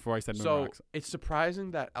you said Oh, before I said moon So rocks. it's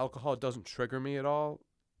surprising that alcohol doesn't trigger me at all.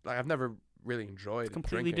 Like I've never really enjoyed It's a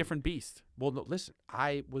completely drinking. different beast. Well, no, listen.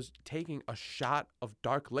 I was taking a shot of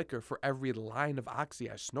dark liquor for every line of oxy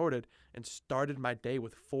I snorted, and started my day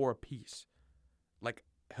with 4 apiece, like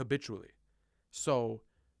habitually. So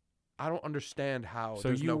I don't understand how So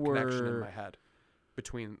there's you no connection in were- my head.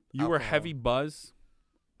 between You were alcohol. heavy buzz.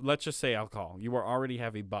 Let's just say alcohol. You were already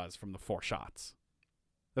heavy buzz from the 4 shots.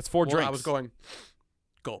 That's 4 Well, drinks. I was going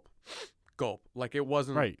gulp, gulp. Like it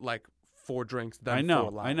wasn't Right. like 4 drinks. Then I know,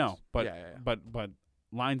 4 lines. I know. But yeah. but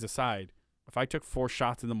lines aside, if I took 4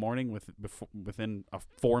 shots in the morning within a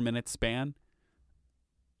 4-minute span,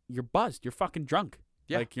 you're buzzed. You're fucking drunk.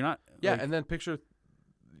 Yeah. Like you're not. Yeah, like, and then picture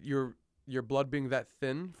your blood being that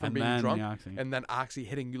thin from and being then drunk, the oxy. and then oxy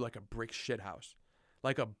hitting you like a brick shit house,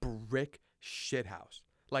 like a brick shit house.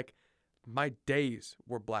 Like my days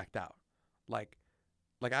were blacked out. Like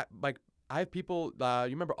I have people. You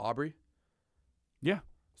remember Aubrey? Yeah.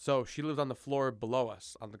 So she lives on the floor below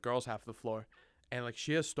us, on the girls' half of the floor, and like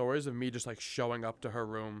she has stories of me just like showing up to her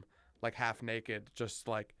room like half naked, just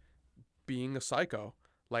like being a psycho,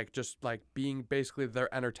 like just like being basically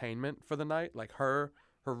their entertainment for the night. Like her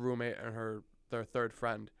roommate and their third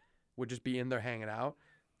friend would just be in there hanging out.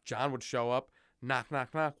 John would show up, knock,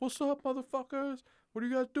 knock, knock. What's up, motherfuckers? What are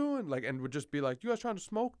you guys doing? Like, and would just be like, you guys trying to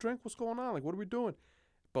smoke, drink? What's going on? Like, what are we doing?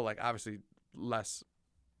 But like, obviously, less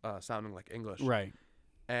sounding like English. Right.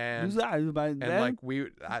 And like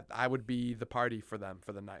I would be the party for them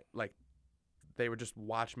for the night. Like, they would just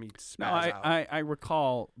watch me spaz No, out. I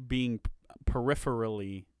recall being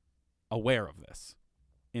peripherally aware of this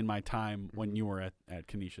in my time when you were at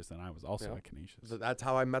Canisius, and I was also at Canisius. So that's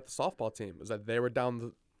how I met the softball team. Is that they were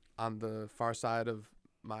down on the far side of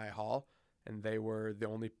my hall, and they were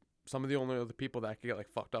some of the only other people that I could get like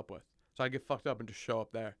fucked up with. So I get fucked up and just show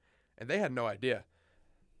up there, and they had no idea.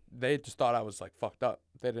 They just thought I was like fucked up.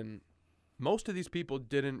 They didn't. Most of these people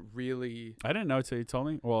didn't really. I didn't know until you told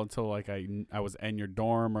me. Well, until like I was in your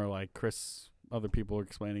dorm, or like Chris, other people were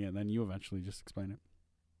explaining it, and then you eventually just explained it.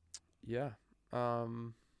 Yeah.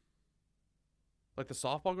 Like the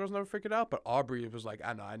softball girls never figured out, but Aubrey was like,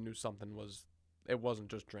 I know, I knew something was. It wasn't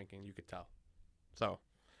just drinking. You could tell. So.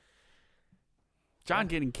 John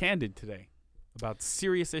getting candid today about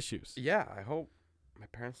serious issues. Yeah, I hope my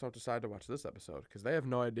parents don't decide to watch this episode because they have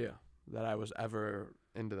no idea that I was ever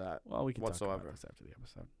into that. Well, we can talk whatsoever. about this after the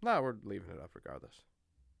episode. No, we're leaving it up regardless.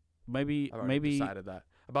 Maybe I've already decided that.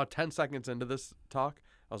 About 10 seconds into this talk,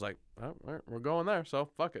 I was like, oh, all right, we're going there, so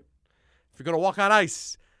fuck it. If you're going to walk on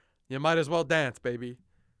ice, you might as well dance, baby.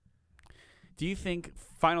 Do you think,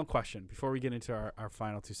 final question, before we get into our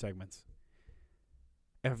final 2 segments,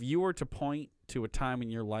 if you were to point to a time in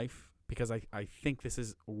your life, because I think this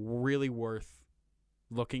is really worth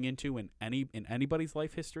looking into in anybody's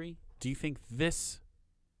life history, do you think this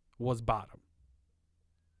was bottom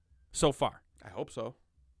so far? I hope so.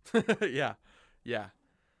 Yeah.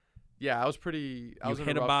 I was pretty. I You was in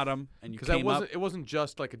hit a rough, bottom and you because came up. it wasn't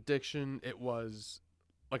just like addiction. It was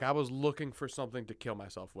like I was looking for something to kill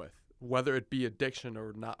myself with, whether it be addiction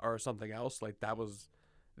or not or something else. Like that was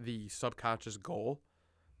the subconscious goal.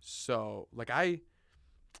 So like I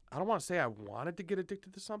don't want to say I wanted to get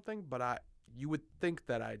addicted to something, but you would think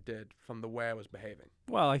that I did from the way I was behaving.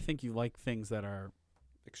 Well, I think you like things that are,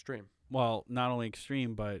 Extreme. well, not only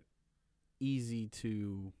extreme, but easy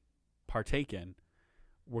to partake in,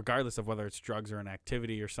 regardless of whether it's drugs or an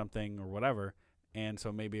activity or something or whatever. And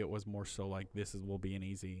so maybe it was more so like will be an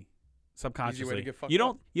easy subconsciously. Easy way to get fucked you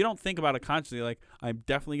up. don't think about it consciously like I'm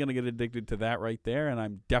definitely going to get addicted to that right there, and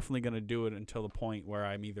I'm definitely going to do it until the point where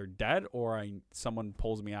I'm either dead or someone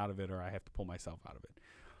pulls me out of it or I have to pull myself out of it.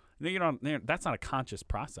 That's not a conscious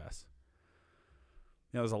process.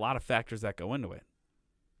 There's a lot of factors that go into it.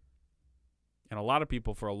 And a lot of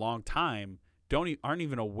people for a long time aren't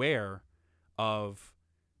even aware of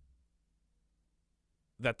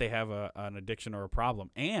that they have an addiction or a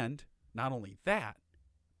problem. And not only that,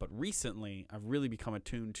 but recently I've really become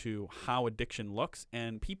attuned to how addiction looks.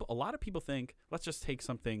 And a lot of people think, let's just take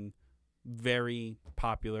something very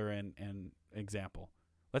popular and example.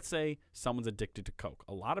 Let's say someone's addicted to Coke.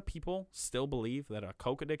 A lot of people still believe that a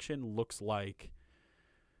Coke addiction looks like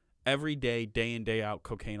every day in, day out,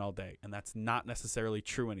 cocaine all day. And that's not necessarily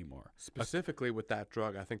true anymore. Specifically with that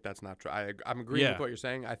drug, I think that's not true. I'm agreeing with what you're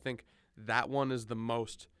saying. I think that one is the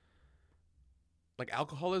most, like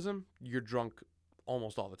alcoholism, you're drunk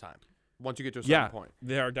almost all the time. Once you get to a certain point.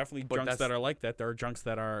 There are definitely drunks that are like that. There are drunks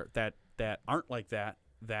that are that aren't like that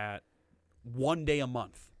 1 day a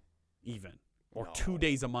month even. Or 2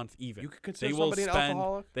 days a month even. You could consider somebody an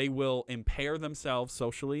alcoholic? They will impair themselves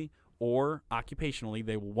socially or occupationally.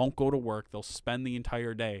 They won't go to work. They'll spend the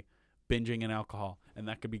entire day binging in alcohol. And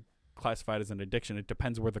that could be classified as an addiction. It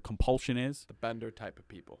depends where the compulsion is. The bender type of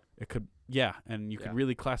people. It could, and you could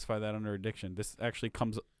really classify that under addiction. This actually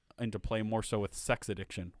comes into play more so with sex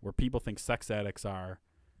addiction, where people think sex addicts are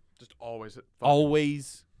just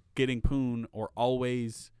always getting poon or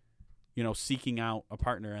always seeking out a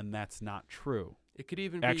partner, and that's not true. It could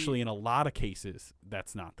even Actually, in a lot of cases,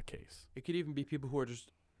 that's not the case. It could even be people who are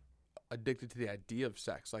just addicted to the idea of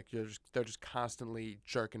sex. Like they're just constantly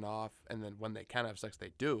jerking off, and then when they can have sex,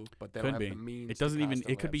 they do, but they don't have the means. It doesn't to even.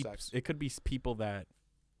 It could be. have sex. It could be people that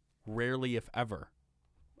rarely, if ever,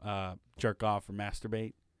 jerk off or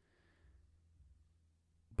masturbate,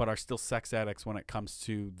 but are still sex addicts when it comes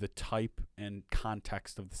to the type and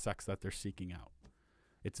context of the sex that they're seeking out.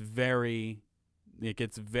 It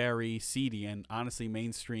gets very seedy, and honestly,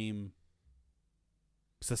 mainstream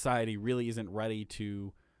society really isn't ready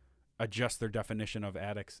to adjust their definition of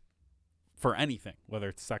addicts for anything, whether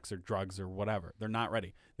it's sex or drugs or whatever. They're not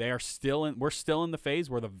ready. We're still in the phase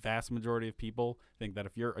where the vast majority of people think that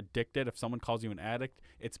if you're addicted, if someone calls you an addict,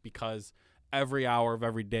 it's because every hour of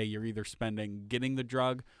every day you're either spending getting the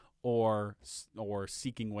drug or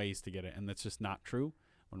seeking ways to get it, and that's just not true.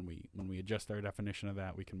 When we adjust our definition of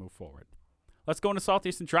that, we can move forward. Let's go into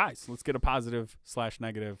saltiest and tries. Let's get a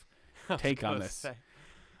positive/negative take on this.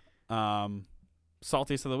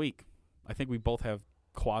 Saltiest of the week. I think we both have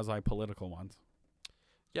quasi-political ones.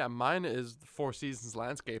 Yeah, mine is the Four Seasons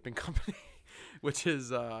Landscaping Company, which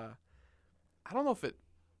is I don't know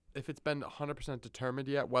if it's been 100% determined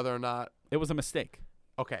yet whether or not it was a mistake.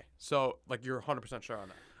 Okay, so like you're 100% sure on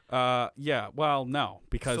that. Yeah. Well, no,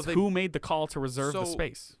 because who made the call to reserve the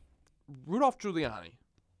space? Rudolph Giuliani.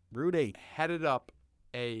 Rudy headed up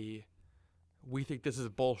we think this is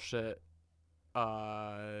bullshit.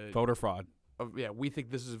 Voter fraud. We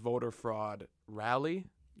think this is voter fraud rally,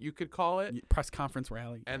 you could call it. Press conference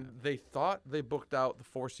rally. And they thought they booked out the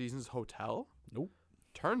Four Seasons Hotel. Nope.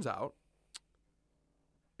 Turns out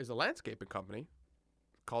is a landscaping company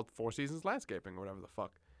called Four Seasons Landscaping or whatever the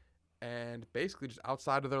fuck. And basically just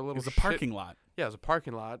outside of their little It was a parking lot. Yeah, it was a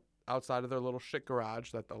parking lot outside of their little shit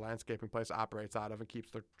garage that the landscaping place operates out of and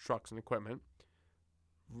keeps their trucks and equipment.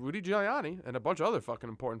 Rudy Giuliani and a bunch of other fucking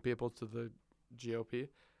important people to the GOP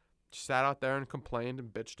sat out there and complained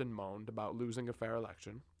and bitched and moaned about losing a fair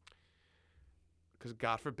election. Because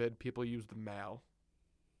God forbid people use the mail.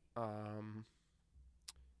 I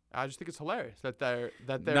just think it's hilarious that their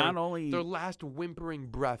last whimpering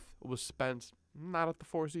breath was spent not at the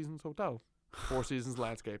Four Seasons Hotel, Four Seasons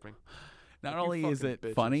Landscaping. Not only is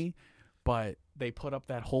it funny, but they put up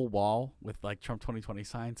that whole wall with like Trump 2020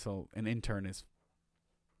 signs, so an intern is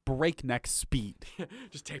breakneck speed.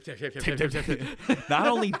 Just tape. Not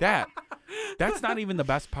only that, that's not even the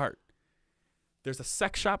best part. There's a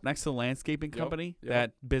sex shop next to the landscaping company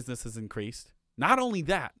that business has increased. Not only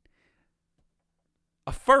that,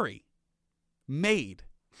 a furry made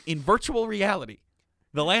in virtual reality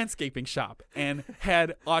the landscaping shop and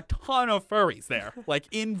had a ton of furries there, like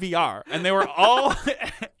in VR. And they were all,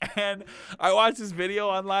 and I watched this video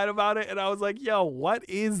online about it, and I was like, yo, what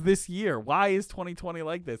is this year? Why is 2020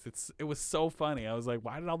 like this? It was so funny. I was like,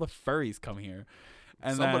 why did all the furries come here?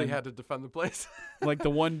 And somebody had to defend the place. Like the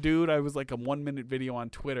one dude, I was like a 1-minute video on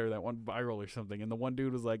Twitter that went viral or something. And the one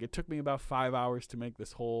dude was like, it took me about 5 hours to make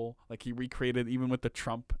this whole, like he recreated even with the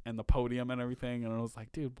Trump and the podium and everything. And I was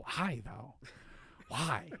like, dude, why though?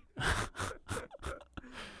 Why? The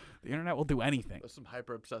internet will do anything. There's some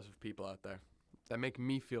hyper obsessive people out there that make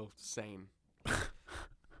me feel sane.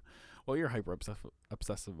 Well, you're hyper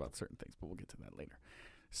obsessive about certain things, but we'll get to that later.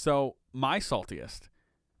 So my saltiest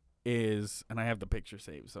is, and I have the picture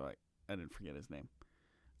saved, so I didn't forget his name.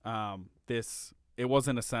 It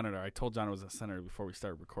wasn't a senator. I told John it was a senator before we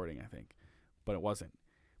started recording, I think, but it wasn't.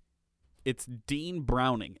 It's Dean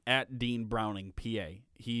Browning, at Dean Browning, PA.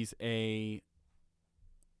 He's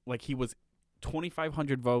he was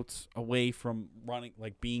 2,500 votes away from running,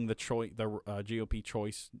 like being the GOP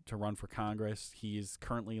choice to run for Congress. He is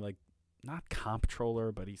currently like not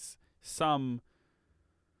comptroller, but he's something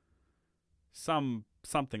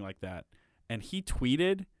like that. And he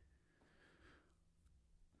tweeted,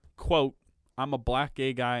 quote, "I'm a black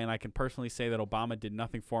gay guy, and I can personally say that Obama did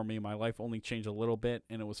nothing for me. My life only changed a little bit,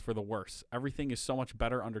 and it was for the worse. Everything is so much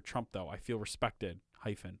better under Trump, though. I feel respected,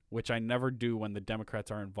 which I never do when the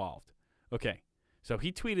Democrats are involved." Okay, so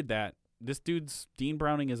he tweeted that. This Dean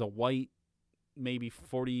Browning is a white, maybe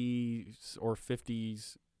 40s or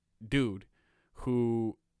 50s dude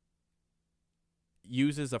who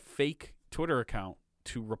uses a fake Twitter account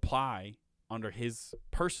to reply under his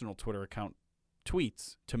personal Twitter account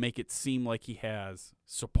tweets to make it seem like he has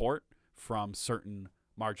support from certain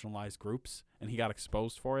marginalized groups, and he got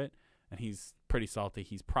exposed for it, and he's pretty salty.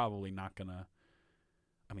 He's probably not gonna,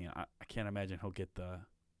 I can't imagine he'll get the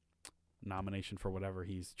nomination for whatever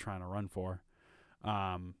he's trying to run for,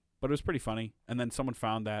 but it was pretty funny. And then someone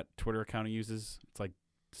found that Twitter account he uses. It's like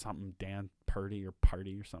something Dan Purdy or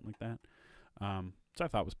Party or something like that. So I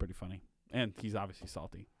thought was pretty funny. And he's obviously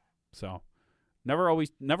salty. So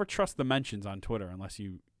never trust the mentions on Twitter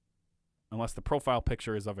unless the profile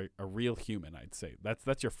picture is of a real human, I'd say.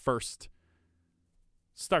 That's your first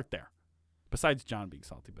start there. Besides John being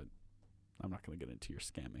salty, but I'm not going to get into your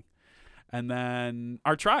scamming. And then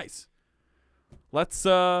our tries. Let's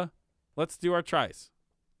do our tries.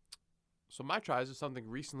 So my tries is something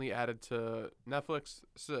recently added to Netflix.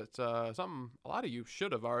 So it's something a lot of you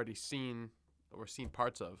should have already seen or seen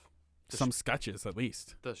parts of. Some sketches, at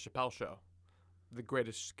least. The Chappelle Show, the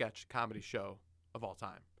greatest sketch comedy show of all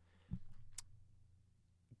time.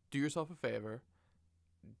 Do yourself a favor.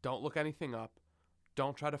 Don't look anything up.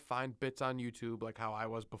 Don't try to find bits on YouTube like how I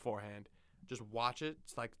was beforehand. Just watch it.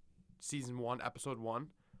 It's like season 1, episode 1.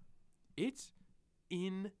 It's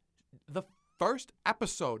in the first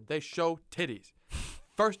episode. They show titties.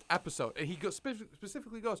 First episode. And he goes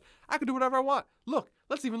specifically goes, I can do whatever I want. Look,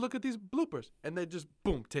 let's even look at these bloopers. And they just,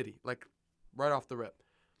 boom, titty. Like, right off the rip.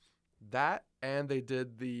 That, and they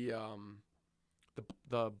did the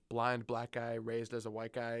blind black guy raised as a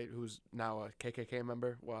white guy who's now a KKK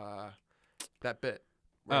member. That bit.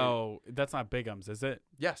 Right? Oh, that's not Bigums, is it?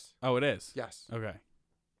 Yes. Oh, it is? Yes. Okay.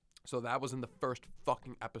 So that was in the first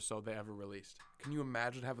fucking episode they ever released. Can you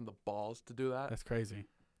imagine having the balls to do that? That's crazy.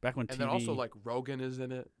 Back when and TV... then also, like, Rogan is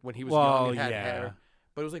in it when he was young and had hair.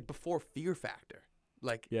 But it was, like, before Fear Factor.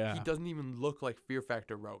 Like, he doesn't even look like Fear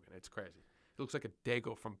Factor Rogan. It's crazy. He looks like a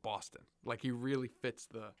Dago from Boston. Like, he really fits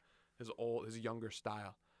his younger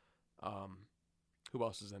style. Who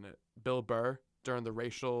else is in it? Bill Burr during the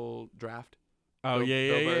racial draft. Oh, Bill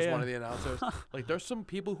Burr is yeah. one of the announcers. Like, there's some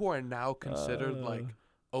people who are now considered, like,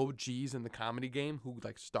 OGs in the comedy game who,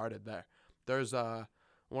 like, started there. There's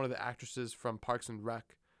one of the actresses from Parks and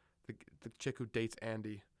Rec, the chick who dates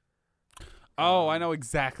Andy. Oh, I know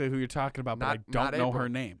exactly who you're talking about, but I don't know her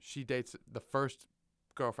name. She dates the first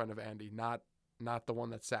girlfriend of Andy, not the one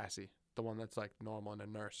that's sassy, the one that's, like, normal and a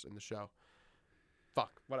nurse in the show.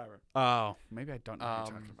 Fuck, whatever. Oh, maybe I don't know who you're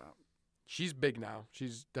talking about. She's big now. She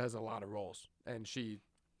does a lot of roles, and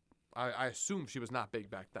I assume she was not big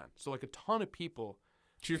back then. So, like, a ton of people.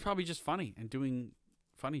 She was probably just funny and doing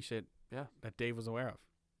funny shit. Yeah. That Dave was aware of.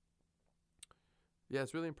 Yeah,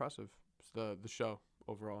 it's really impressive. The show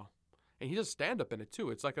overall, and he does stand up in it too.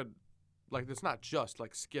 It's like it's not just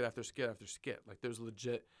like skit after skit after skit. Like, there's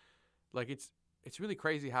legit, like, it's really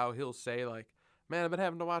crazy how he'll say, like, man, I've been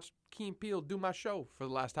having to watch Key and Peele do my show for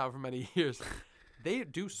the last however many years. They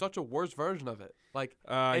do such a worse version of it. Like,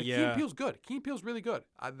 and Key and Peele's good. Key and Peele's really good.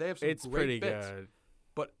 They have some great bits. Good.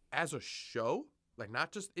 But as a show, like,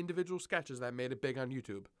 not just individual sketches that made it big on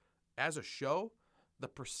YouTube, as a show, the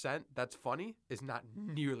percent that's funny is not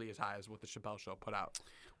nearly as high as what the Chappelle Show put out.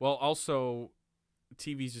 Well, also,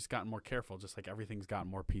 TV's just gotten more careful, just like everything's gotten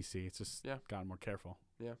more PC. It's just gotten more careful.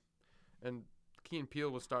 Yeah. And Key and Peele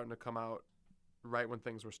was starting to come out right when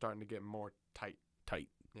things were starting to get more tight. Tight.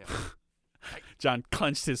 Yeah. Tight. John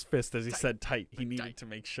clenched his fist as he said tight. He needed to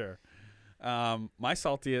make sure. My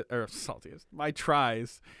my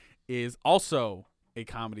tries is also a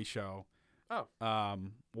comedy show. Oh.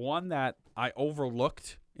 One that I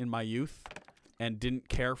overlooked in my youth and didn't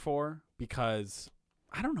care for because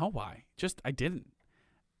I don't know why. Just I didn't.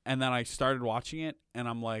 And then I started watching it and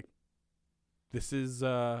I'm like, this is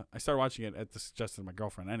I started watching it at the suggestion of my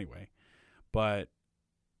girlfriend anyway. But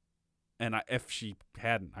if she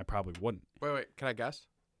hadn't, I probably wouldn't. Wait, can I guess?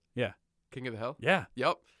 Yeah. King of the Hill? Yeah.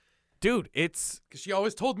 Yep. Dude, it's because she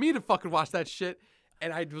always told me to fucking watch that shit,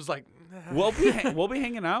 and I was like, nah. we'll be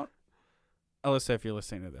hanging out. Alyssa, if you're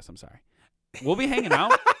listening to this, I'm sorry. We'll be hanging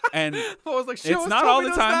out, and I was like, it's not all the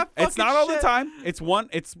time. It's not all the time. It's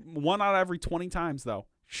one out of every 20 times though.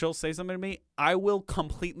 She'll say something to me. I will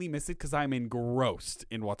completely miss it because I'm engrossed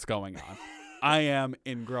in what's going on. I am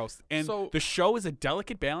engrossed, and the show is a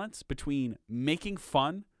delicate balance between making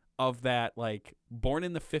fun of that, like, born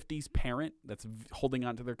in the 50s parent that's holding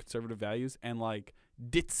on to their conservative values and, like,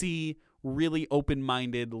 ditzy, really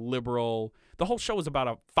open-minded, liberal. The whole show is about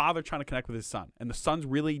a father trying to connect with his son, and the son's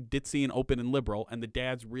really ditzy and open and liberal, and the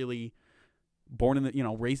dad's really born in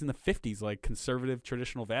the, raised in the 50s, like, conservative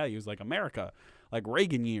traditional values, like America, like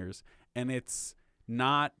Reagan years, and it's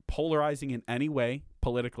not polarizing in any way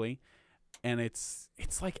politically. And it's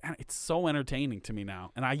so entertaining to me now.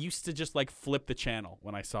 And I used to just, like, flip the channel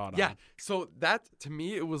when I saw it. Yeah. So that, to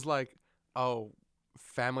me, it was like, oh,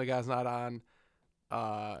 Family Guy's not on.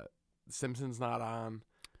 Simpsons not on.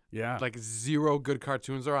 Yeah. Like, zero good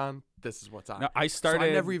cartoons are on. This is what's on. No, I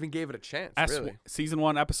never even gave it a chance, really. Season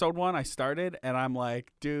 1, episode 1, I started, and I'm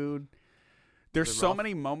like, dude, there's so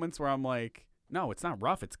many moments where I'm like, no, it's not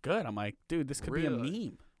rough. It's good. I'm like, dude, this could be a Really?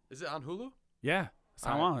 meme. Is it on Hulu? Yeah.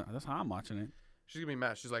 Alright. That's how I'm watching it. She's gonna be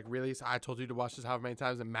mad. She's like, really? So I told you to watch this however many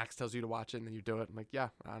times, and Max tells you to watch it, and then you do it. I'm like, yeah,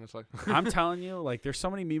 honestly. I'm telling you, like, there's so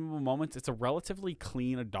many memeable moments. It's a relatively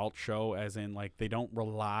clean adult show, as in, like, they don't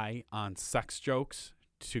rely on sex jokes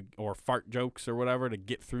or fart jokes or whatever to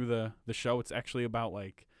get through the show. It's actually about,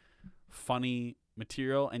 like, funny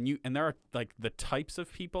material. And there are, like, the types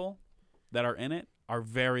of people that are in it are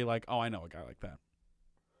very, like, oh, I know a guy like that.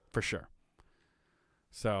 For sure.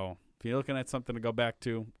 So, if you're looking at something to go back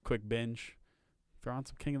to, quick binge, throw on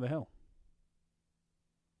some King of the Hill.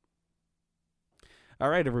 All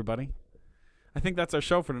right, everybody. I think that's our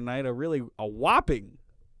show for tonight. A whopping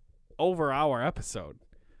over-hour episode.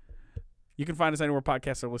 You can find us anywhere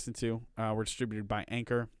podcasts are listened to. We're distributed by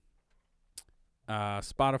Anchor,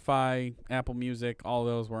 Spotify, Apple Music, all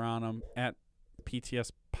those. We're on them at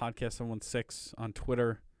PTS Podcast 716 on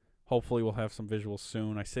Twitter. Hopefully, we'll have some visuals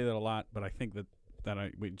soon. I say that a lot, but I think that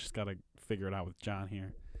we just got to figure it out with John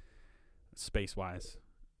here, space-wise.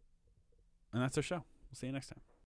 And that's our show. We'll see you next time.